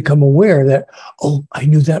 You become aware that, oh, I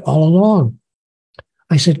knew that all along.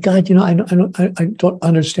 I said, God, I don't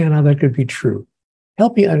understand how that could be true.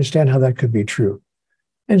 Help me understand how that could be true.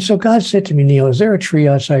 And so God said to me, Neale, is there a tree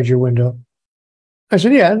outside your window? I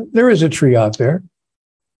said, yeah, there is a tree out there.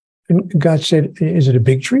 And God said, is it a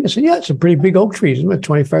big tree? I said, yeah, it's a pretty big oak tree. It's about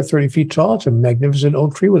 25, 30 feet tall. It's a magnificent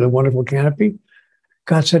oak tree with a wonderful canopy.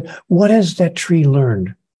 God said, what has that tree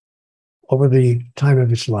learned over the time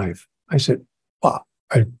of its life? I said, well,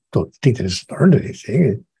 I don't think that it's learned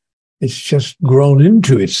anything. It's just grown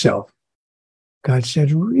into itself. God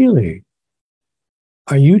said, really?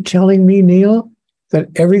 Are you telling me, Neale, that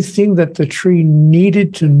everything that the tree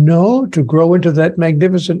needed to know to grow into that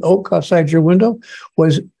magnificent oak outside your window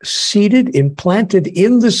was seeded, implanted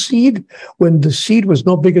in the seed when the seed was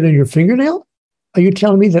no bigger than your fingernail? Are you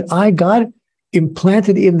telling me that I, God,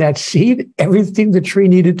 implanted in that seed everything the tree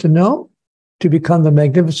needed to know to become the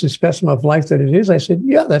magnificent specimen of life that it is? I said,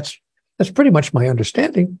 yeah, that's pretty much my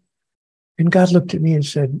understanding. And God looked at me and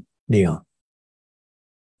said, Neale,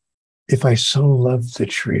 if I so loved the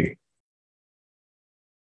tree,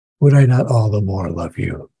 would I not all the more love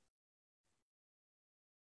you?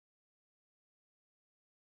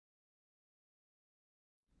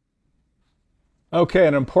 Okay,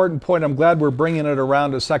 an important point. I'm glad we're bringing it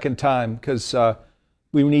around a second time because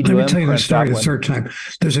we need to Let me tell you the imprint story that the one. third time.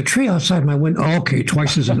 There's a tree outside my window. Okay,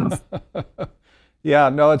 twice is enough. Yeah,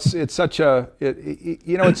 no, it's such a,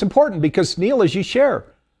 it's important because Neale, as you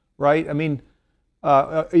share, right? I mean,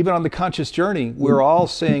 even on the conscious journey, we're all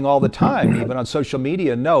saying all the time, even on social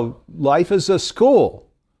media, no, life is a school.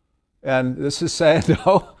 And this is saying,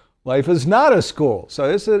 no, life is not a school.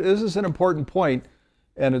 So this is an important point,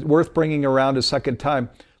 and it's worth bringing around a second time.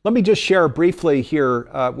 Let me just share briefly here,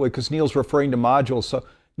 because Neale's referring to modules. So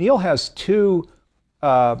Neale has two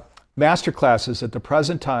master classes at the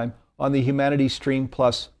present time on the Humanities Stream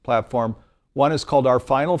Plus platform. One is called Our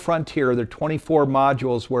Final Frontier. There are 24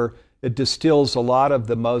 modules where it distills a lot of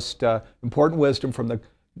the most important wisdom from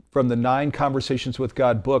the 9 Conversations with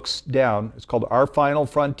God books down. It's called Our Final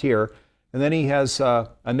Frontier. And then he has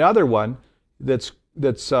another one that's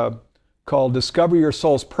called Discover Your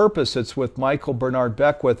Soul's Purpose. It's with Michael Bernard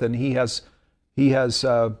Beckwith, and he has 8 of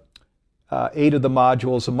the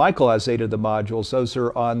modules, and Michael has 8 of the modules. Those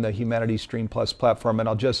are on the Humanities Stream Plus platform. And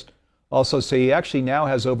I'll just also say he actually now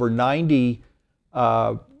has over 90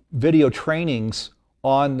 video trainings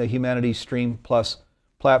on the Humanities Stream Plus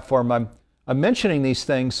platform. I'm mentioning these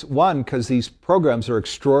things, one, because these programs are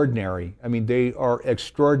extraordinary. I mean, they are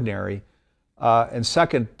extraordinary. And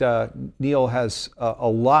second, Neale has a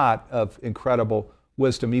lot of incredible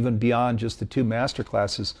wisdom, even beyond just the 2 master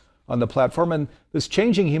classes on the platform. And this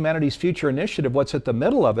Changing Humanity's Future initiative, what's at the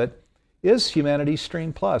middle of it is Humanities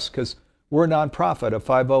Stream Plus, because we're a nonprofit, a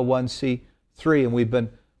 501c3, and we've been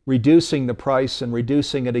reducing the price and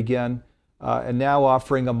reducing it again, and now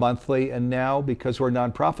offering a monthly, and now, because we're a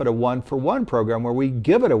nonprofit, a 1-for-1 program where we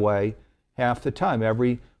give it away half the time.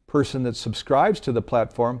 Every person that subscribes to the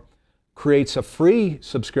platform creates a free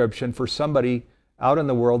subscription for somebody out in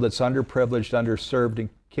the world that's underprivileged, underserved, and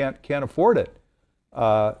can't afford it.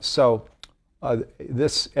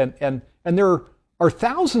 This and there are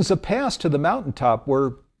thousands of paths to the mountaintop.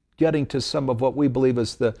 We're getting to some of what we believe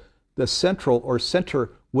is the central or center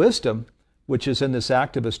wisdom, which is in this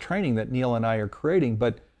activist training that Neale and I are creating.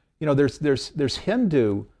 But there's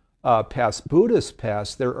Hindu paths, Buddhist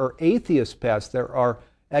paths, there are atheist paths, there are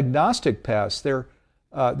agnostic paths, there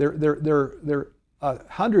are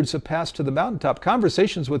hundreds of paths to the mountaintop.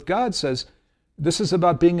 Conversations with God says this is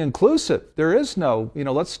about being inclusive. There is no,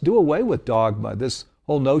 let's do away with dogma. This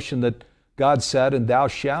whole notion that God said and thou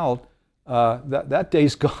shalt, that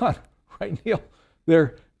day's gone, right, Neale?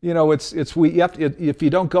 If you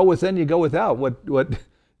don't go within, you go without. What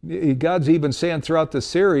God's even saying throughout the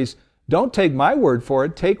series, don't take my word for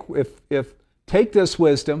it. Take this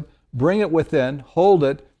wisdom, bring it within, hold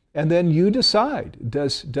it, and then you decide.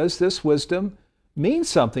 Does this wisdom mean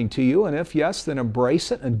something to you? And if yes, then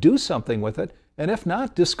embrace it and do something with it. And if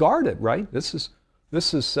not, discard it, right? This is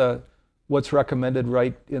what's recommended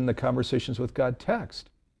right in the Conversations with God text.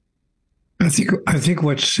 I think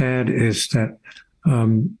what's sad is that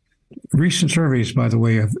recent surveys, by the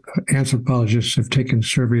way, of anthropologists have taken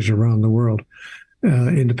surveys around the world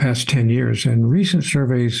in the past 10 years, and recent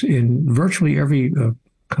surveys in virtually every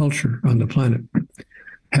culture on the planet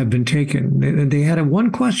have been taken. And they had a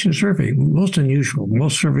 1-question survey, most unusual.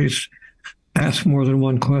 Most surveys ask more than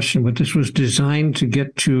 1 question, but this was designed to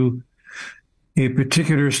get to a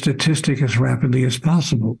particular statistic as rapidly as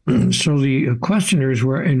possible. So the questioners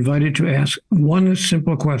were invited to ask one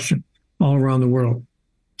simple question all around the world.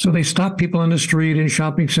 So they stopped people on the street, in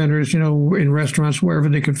shopping centers, in restaurants, wherever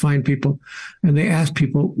they could find people. And they asked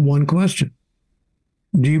people 1 question.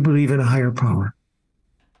 Do you believe in a higher power?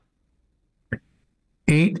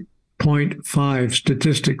 8.5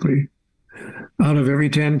 statistically out of every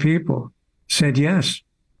 10 people said yes.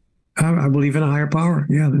 I believe in a higher power.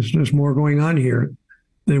 Yeah, there's more going on here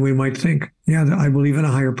than we might think. Yeah, I believe in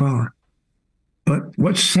a higher power. But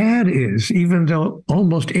what's sad is, even though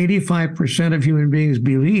almost 85% of human beings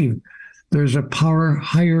believe there's a power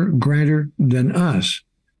higher, greater than us,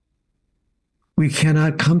 we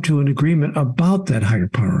cannot come to an agreement about that higher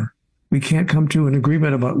power. We can't come to an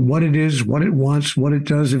agreement about what it is, what it wants, what it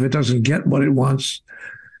does if it doesn't get what it wants,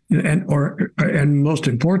 and most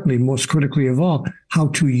importantly, most critically of all, how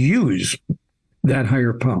to use that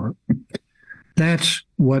higher power. That's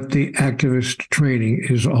what the activist training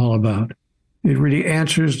is all about. It really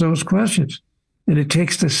answers those questions, and it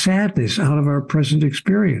takes the sadness out of our present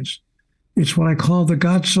experience. It's what I call the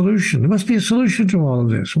God solution. There must be a solution to all of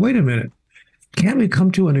this. Wait a minute. Can't we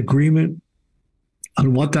come to an agreement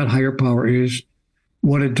on what that higher power is,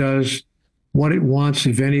 what it does, what it wants,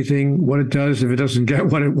 if anything, what it does if it doesn't get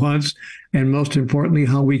what it wants, and most importantly,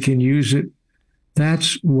 how we can use it?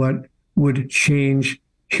 That's what would change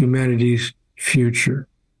humanity's future.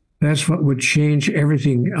 That's what would change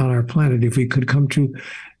everything on our planet if we could come to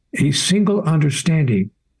a single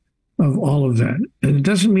understanding of all of that. And it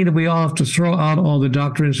doesn't mean that we all have to throw out all the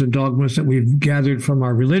doctrines and dogmas that we've gathered from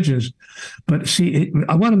our religions. But see,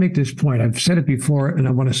 I want to make this point. I've said it before, and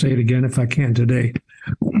I want to say it again if I can today.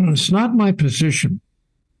 It's not my position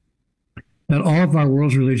that all of our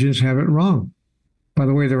world's religions have it wrong. By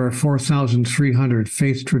the way, there are 4,300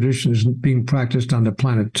 faith traditions being practiced on the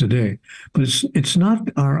planet today. But it's not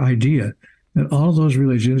our idea that all of those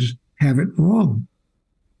religions have it wrong.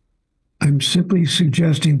 I'm simply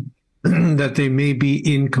suggesting that they may be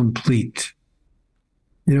incomplete.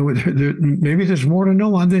 Maybe there's more to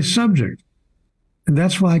know on this subject. And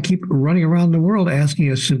that's why I keep running around the world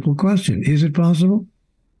asking a simple question. Is it possible,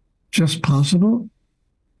 just possible,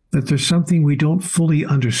 that there's something we don't fully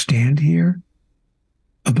understand here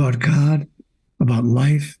about God, about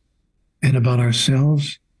life, and about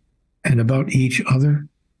ourselves, and about each other?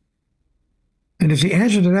 And if the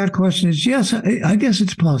answer to that question is yes, I guess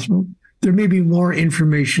it's possible. There may be more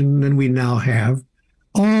information than we now have.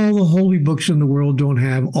 All the holy books in the world don't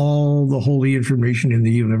have all the holy information in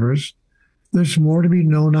the universe. There's more to be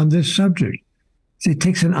known on this subject. It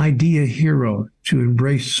takes an idea hero to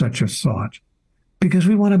embrace such a thought, because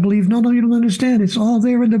we want to believe, no, you don't understand. It's all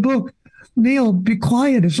there in the book. Neale, be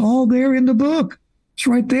quiet. It's all there in the book. It's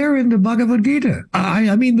right there in the Bhagavad Gita.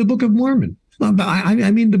 I mean, the Book of Mormon.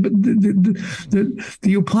 I mean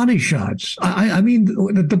the Upanishads. I mean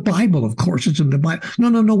the Bible, of course. It's in the Bible.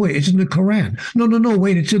 No, wait. It's in the Quran. No,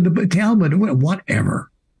 wait. It's in the Talmud.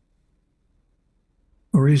 Whatever.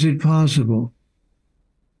 Or is it possible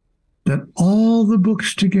that all the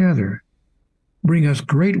books together bring us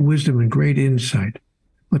great wisdom and great insight,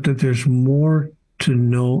 but that there's more to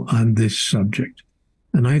know on this subject?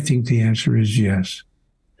 And I think the answer is yes.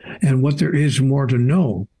 And what there is more to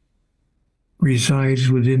know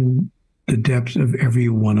resides within the depth of every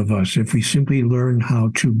one of us. If we simply learn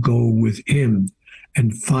how to go within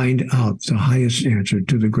and find out the highest answer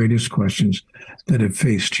to the greatest questions that have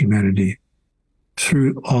faced humanity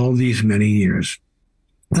through all these many years.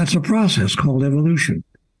 That's a process called evolution.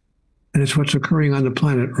 And it's what's occurring on the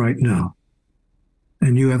planet right now.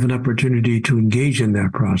 And you have an opportunity to engage in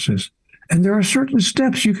that process. And there are certain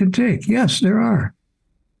steps you can take. Yes, there are.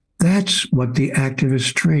 That's what the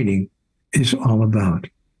activist training is all about.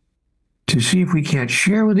 To see if we can't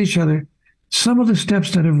share with each other some of the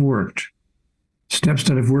steps that have worked. Steps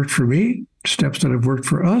that have worked for me, steps that have worked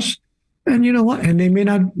for us. And you know what? And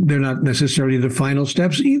they're not necessarily the final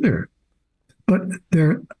steps either. But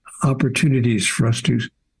they're opportunities for us to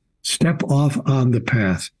step off on the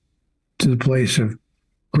path to the place of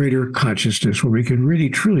greater consciousness where we can really,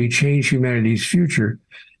 truly change humanity's future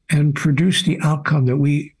and produce the outcome that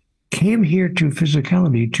we came here to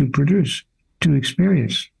physicality to produce, to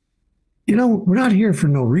experience. We're not here for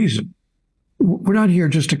no reason. We're not here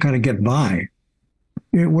just to kind of get by.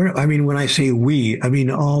 When I say we, I mean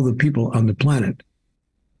all the people on the planet.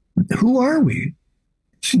 Who are we?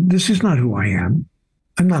 See, this is not who I am.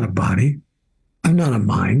 I'm not a body. I'm not a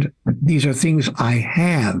mind. These are things I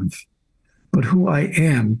have. But who I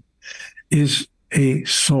am is a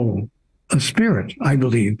soul, a spirit. I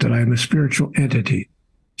believe that I am a spiritual entity.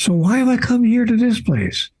 So why have I come here to this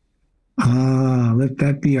place? Let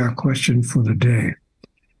that be our question for the day.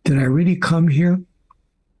 Did I really come here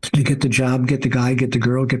to get the job, get the guy, get the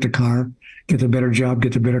girl, get the car, get the better job,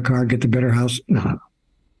 get the better car, get the better house? No.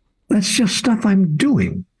 That's just stuff I'm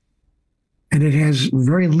doing. And it has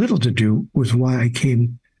very little to do with why I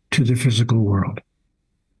came to the physical world.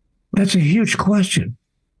 That's a huge question.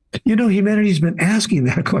 Humanity's been asking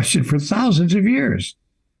that question for thousands of years.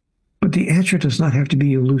 But the answer does not have to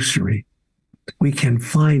be illusory. We can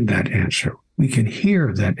find that answer. We can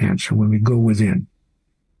hear that answer when we go within.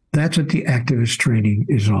 That's what the activist training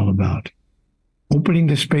is all about. Opening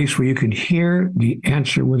the space where you can hear the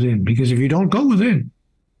answer within. Because if you don't go within,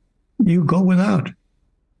 you go without.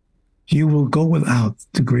 you will go without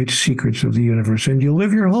the great secrets of the universe, and you'll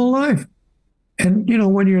live your whole life. And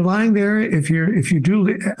when you're lying there, if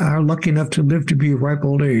you are lucky enough to live to be a ripe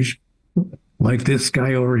old age, like this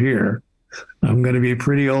guy over here, I'm going to be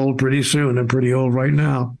pretty old pretty soon. I'm pretty old right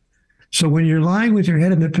now. So when you're lying with your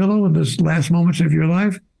head in the pillow in those last moments of your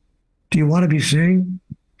life, do you want to be saying,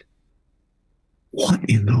 what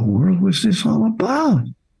in the world was this all about?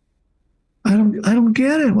 I don't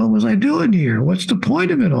get it. What was I doing here? What's the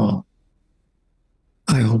point of it all?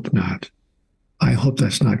 I hope not. I hope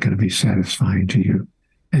that's not going to be satisfying to you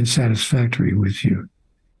and satisfactory with you.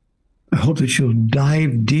 I hope that you'll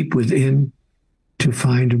dive deep within to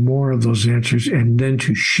find more of those answers and then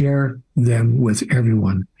to share them with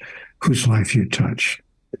everyone whose life you touch.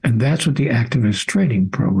 And that's what the activist training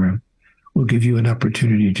program will give you an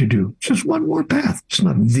opportunity to do. Just one more path. It's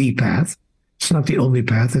not the path. It's not the only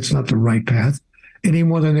path. It's not the right path, any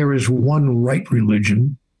more than there is one right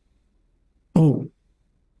religion. Oh,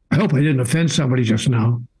 I hope I didn't offend somebody just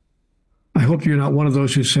now. I hope you're not one of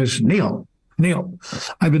those who says, Neale,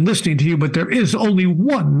 I've been listening to you, but there is only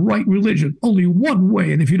one right religion, only one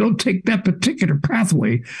way. And if you don't take that particular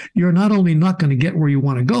pathway, you're not only not going to get where you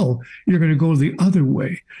want to go, you're going to go the other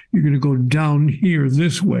way. You're going to go down here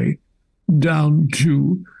this way, down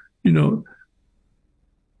to,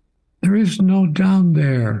 there is no down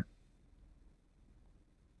there.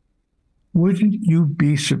 Wouldn't you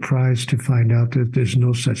be surprised to find out that there's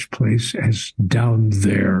no such place as down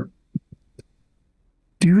there?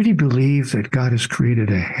 Do you really believe that God has created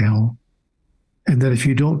a hell? And that if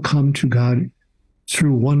you don't come to God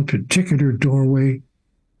through one particular doorway,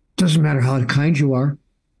 doesn't matter how kind you are,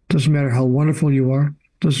 doesn't matter how wonderful you are,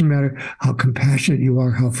 doesn't matter how compassionate you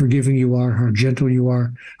are, how forgiving you are, how gentle you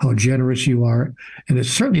are, how generous you are, and it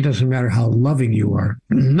certainly doesn't matter how loving you are.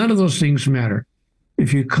 None of those things matter.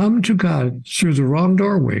 If you come to God through the wrong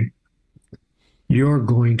doorway, you're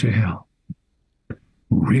going to hell.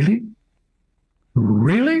 Really?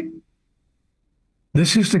 Really?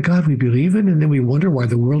 This is the God we believe in, and then we wonder why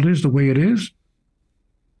the world is the way it is?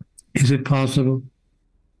 Is it possible,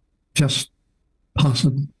 just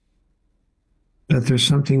possible, that there's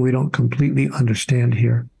something we don't completely understand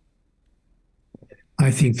here? I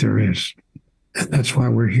think there is. And that's why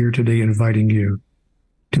we're here today inviting you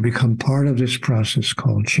to become part of this process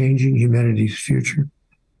called Changing Humanity's Future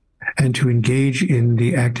and to engage in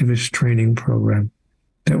the activist training program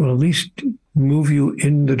that will at least move you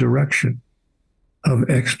in the direction of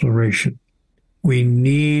exploration. We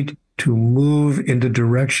need to move in the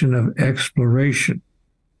direction of exploration,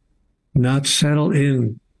 not settle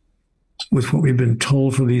in with what we've been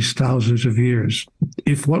told for these thousands of years.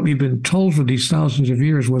 If what we've been told for these thousands of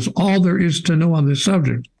years was all there is to know on this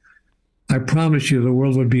subject, I promise you the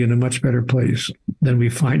world would be in a much better place than we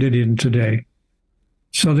find it in today.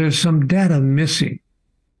 So there's some data missing.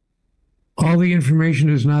 All the information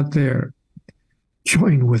is not there.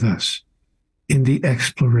 Join with us in the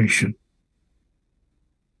exploration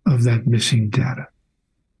of that missing data.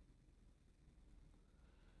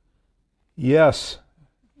 Yes.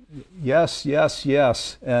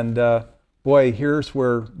 And boy, here's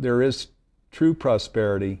where there is true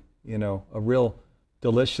prosperity, a real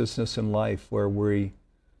deliciousness in life where we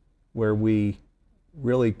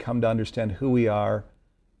really come to understand who we are,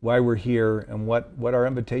 why we're here, and what our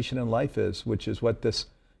invitation in life is, which is what this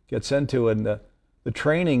gets into. And the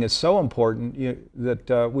training is so important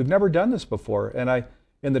that we've never done this before. And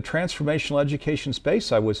in the transformational education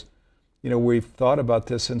space, we've thought about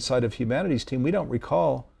this inside of Humanities Team. We don't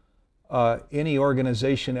recall any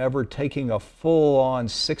organization ever taking a full-on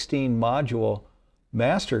 16-module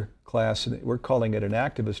master class. We're calling it an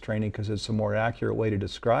activist training because it's a more accurate way to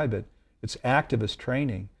describe it. It's activist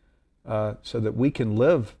training so that we can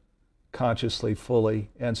live consciously, fully,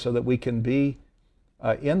 and so that we can be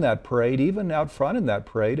in that parade, even out front in that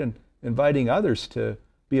parade, and inviting others to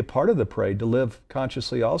be a part of the parade, to live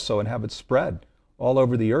consciously also and have it spread all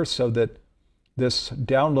over the earth, so that this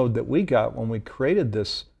download that we got when we created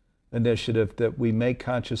this initiative, that we make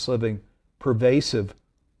conscious living pervasive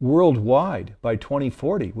worldwide by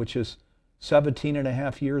 2040, which is 17 and a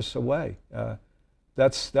half years away.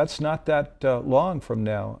 That's not that long from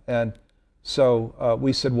now. And so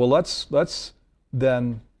we said, well, let's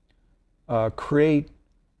then create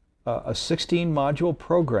a 16-module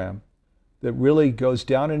program that really goes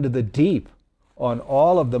down into the deep on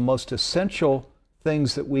all of the most essential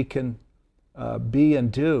things that we can be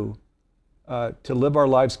and do to live our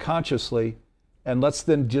lives consciously, and let's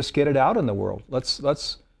then just get it out in the world.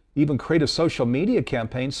 Let's even create a social media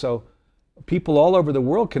campaign so people all over the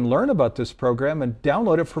world can learn about this program and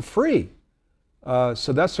download it for free.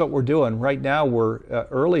 So that's what we're doing. Right now, we're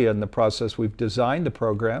early in the process. We've designed the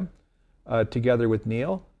program together with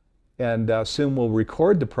Neale, and soon we'll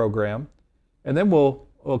record the program, and then we'll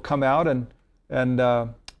come out and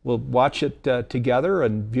we'll watch it together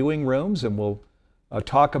in viewing rooms, and we'll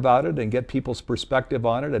talk about it and get people's perspective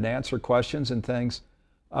on it and answer questions and things.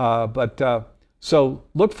 So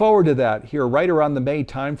look forward to that here right around the May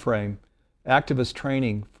timeframe, activist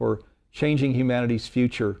training for changing humanity's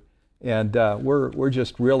future. And we're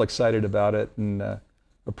just real excited about it, and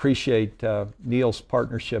appreciate Neale's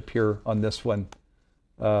partnership here on this one.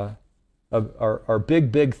 Our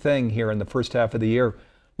big thing here in the first half of the year.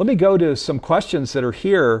 Let me go to some questions that are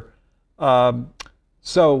here.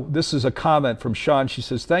 So this is a comment from Sean. She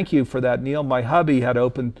says, "Thank you for that, Neale. My hubby had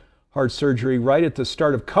open heart surgery right at the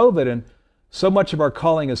start of COVID, and so much of our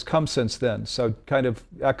calling has come since then." So kind of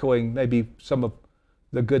echoing maybe some of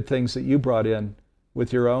the good things that you brought in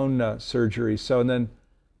with your own surgery. So, and then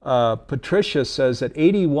Patricia says, "At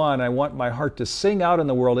 81, I want my heart to sing out in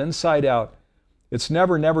the world, inside out. It's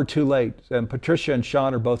never too late." And Patricia and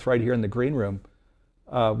Sean are both right here in the green room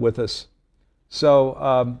with us.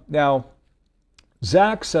 So now,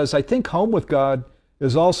 Zach says, "I think Home with God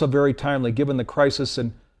is also very timely given the crisis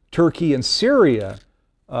in Turkey and Syria."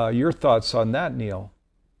 Your thoughts on that, Neale?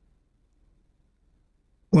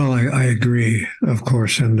 Well, I agree, of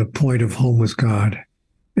course, and the point of Home with God,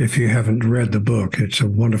 if you haven't read the book, it's a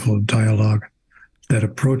wonderful dialogue that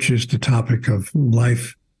approaches the topic of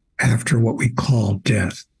life after what we call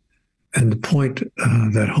death. And the point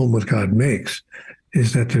that Home with God makes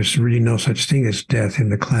is that there's really no such thing as death in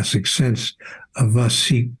the classic sense of us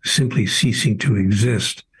simply ceasing to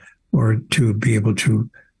exist or to be able to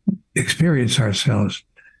experience ourselves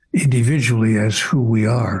individually as who we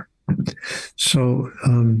are. So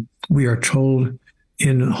we are told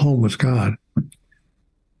in Home with God.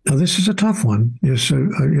 Now, this is a tough one. So,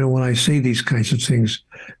 when I say these kinds of things,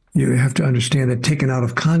 you have to understand that taken out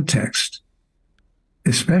of context,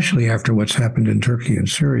 especially after what's happened in Turkey and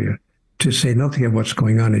Syria, to say nothing of what's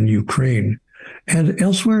going on in Ukraine and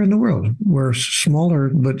elsewhere in the world, where smaller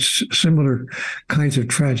but similar kinds of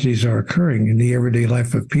tragedies are occurring in the everyday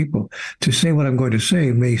life of people. To say what I'm going to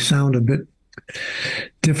say may sound a bit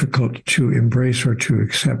difficult to embrace or to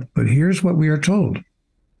accept, but here's what we are told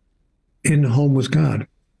in Home with God.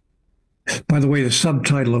 By the way, the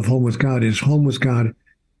subtitle of Home with God is Home with God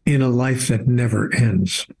in a Life That Never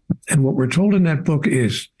Ends. And what we're told in that book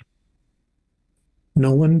is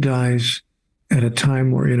no one dies at a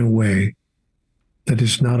time or in a way that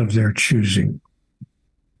is not of their choosing.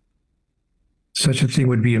 Such a thing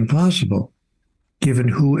would be impossible given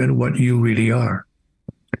who and what you really are.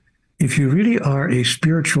 If you really are a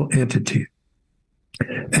spiritual entity,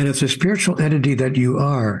 and if the spiritual entity that you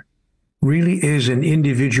are really is an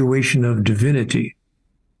individuation of divinity,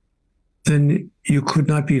 then you could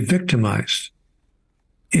not be victimized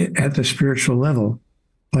at the spiritual level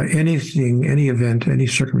by anything, any event, any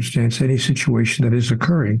circumstance, any situation that is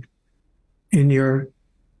occurring in your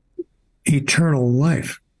eternal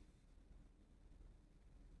life.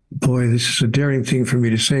 Boy, this is a daring thing for me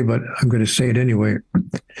to say, but I'm going to say it anyway.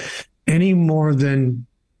 Any more than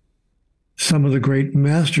some of the great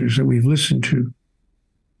masters that we've listened to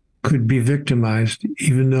could be victimized,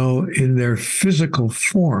 even though in their physical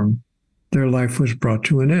form, their life was brought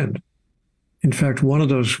to an end. In fact, one of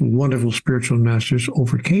those wonderful spiritual masters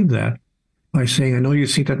overcame that by saying, "I know you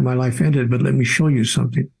think that my life ended, but let me show you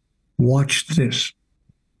something. Watch this."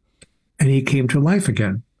 And he came to life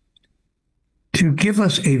again to give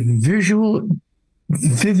us a visual,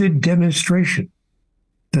 vivid demonstration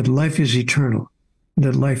that life is eternal,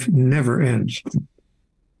 that life never ends.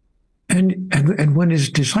 And when his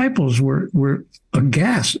disciples were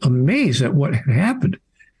aghast, amazed at what had happened,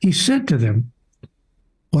 he said to them,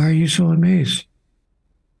 "Why are you so amazed?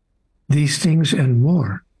 These things and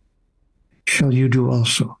more shall you do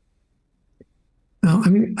also." Now,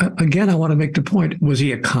 again, I want to make the point. Was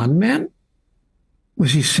he a con man?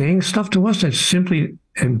 Was he saying stuff to us that's simply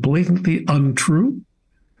and blatantly untrue?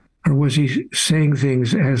 Or was he saying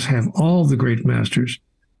things as have all the great masters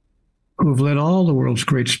who have led all the world's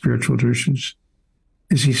great spiritual traditions?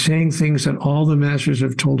 Is he saying things that all the masters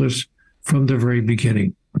have told us from the very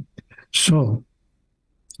beginning? So,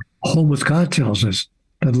 Home with God tells us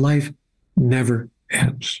that life never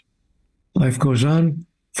ends. Life goes on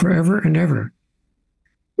forever and ever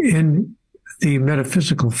in the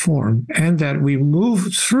metaphysical form, and that we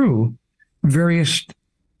move through various,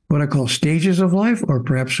 what I call stages of life, or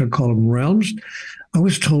perhaps I call them realms. I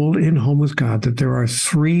was told in Home with God that there are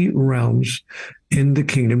 3 realms in the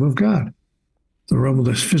kingdom of God: the realm of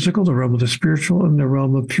the physical, the realm of the spiritual, and the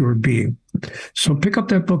realm of pure being. So pick up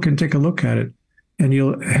that book and take a look at it, and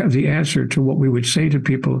you'll have the answer to what we would say to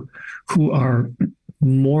people who are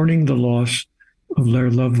mourning the loss of their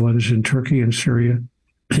loved ones in Turkey and Syria,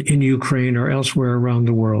 in Ukraine, or elsewhere around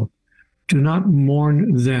the world. Do not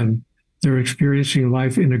mourn them. They're experiencing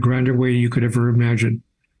life in a grander way you could ever imagine.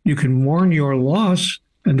 You can mourn your loss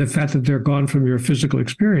and the fact that they're gone from your physical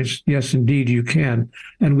experience. Yes, indeed, you can.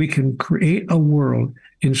 And we can create a world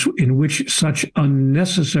in which such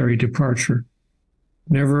unnecessary departure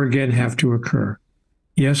never again have to occur.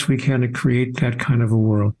 Yes, we can create that kind of a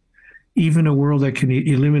world. Even a world that can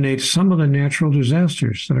eliminate some of the natural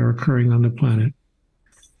disasters that are occurring on the planet.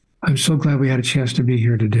 I'm so glad we had a chance to be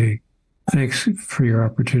here today. Thanks for your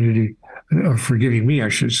opportunity, or for giving me, I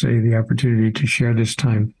should say, the opportunity to share this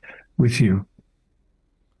time with you.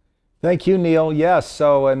 Thank you, Neale. Yes,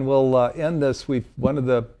 so, and we'll end this. One of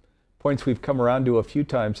the points we've come around to a few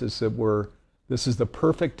times is that this is the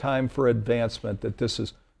perfect time for advancement,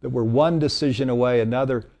 that we're one decision away.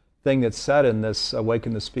 Another thing that's said in this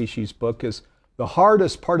Awaken the Species book is the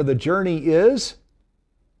hardest part of the journey is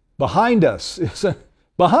behind us.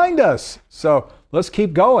 Behind us. So let's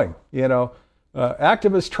keep going.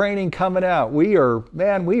 Activist training coming out. We are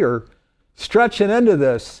stretching into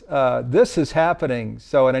this. This is happening.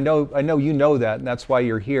 So, and I know you know that, and that's why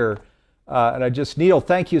you're here. And Neale,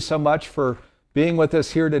 thank you so much for being with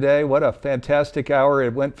us here today. What a fantastic hour.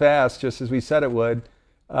 It went fast, just as we said it would.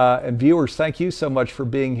 And viewers, thank you so much for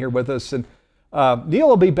being here with us. And Neale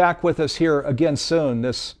will be back with us here again soon.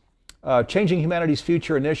 This Changing Humanity's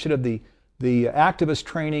Future initiative, the activist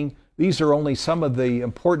training, these are only some of the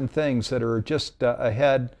important things that are just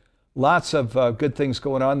ahead. Lots of good things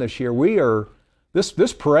going on this year.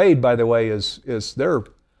 This parade, by the way, is there are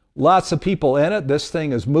lots of people in it. This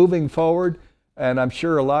thing is moving forward, and I'm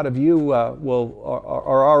sure a lot of you are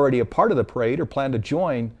already a part of the parade or plan to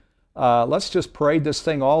join. Let's just parade this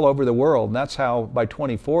thing all over the world, and that's how by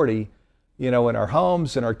 2040, in our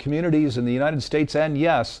homes, in our communities, in the United States, and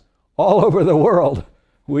yes, all over the world,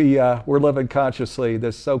 we're living consciously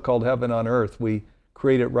this so-called heaven on earth. We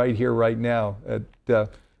create it right here, right now.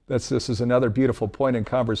 This is another beautiful point in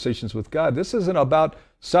Conversations with God. This isn't about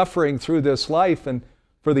suffering through this life and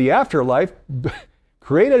for the afterlife.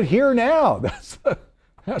 Create it here now.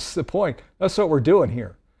 That's the point. That's what we're doing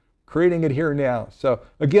here, creating it here now. So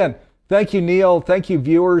again, thank you, Neale. Thank you,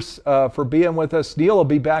 viewers, for being with us. Neale will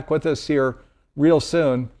be back with us here real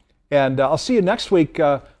soon. And I'll see you next week.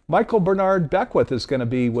 Michael Bernard Beckwith is going to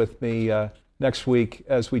be with me next week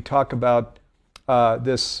as we talk about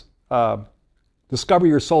this Discover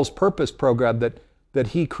Your Soul's Purpose program that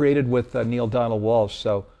he created with Neale Donald Walsch.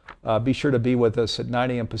 So be sure to be with us at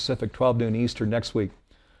 9 a.m. Pacific, 12 noon Eastern next week.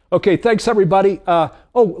 Okay, thanks everybody.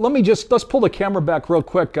 Let's pull the camera back real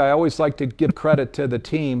quick. I always like to give credit to the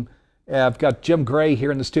team. I've got Jim Gray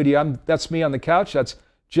here in the studio. That's me on the couch. That's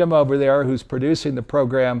Jim over there who's producing the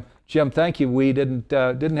program. Jim, thank you. We didn't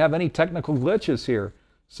have any technical glitches here.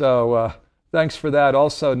 So thanks for that.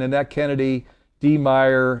 Also, Nanette Kennedy, Dee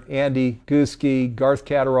Meyer, Andy Guski, Garth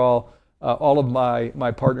Catterall, all of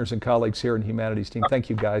my partners and colleagues here in Humanities Team. Thank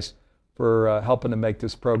you guys for helping to make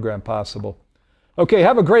this program possible. Okay,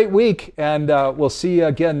 have a great week, and we'll see you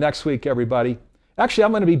again next week, everybody. Actually,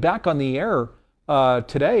 I'm going to be back on the air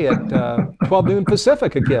today at 12 noon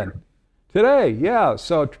Pacific again. Today, yeah.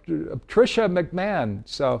 So Tricia McMahon,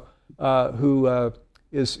 who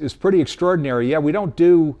is pretty extraordinary. Yeah,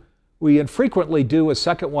 we infrequently do a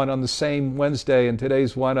second one on the same Wednesday, and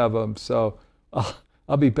today's one of them. So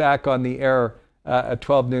I'll be back on the air at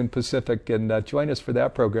 12 noon Pacific, and join us for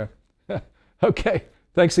that program. Okay,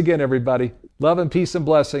 thanks again, everybody. Love and peace and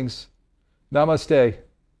blessings. Namaste.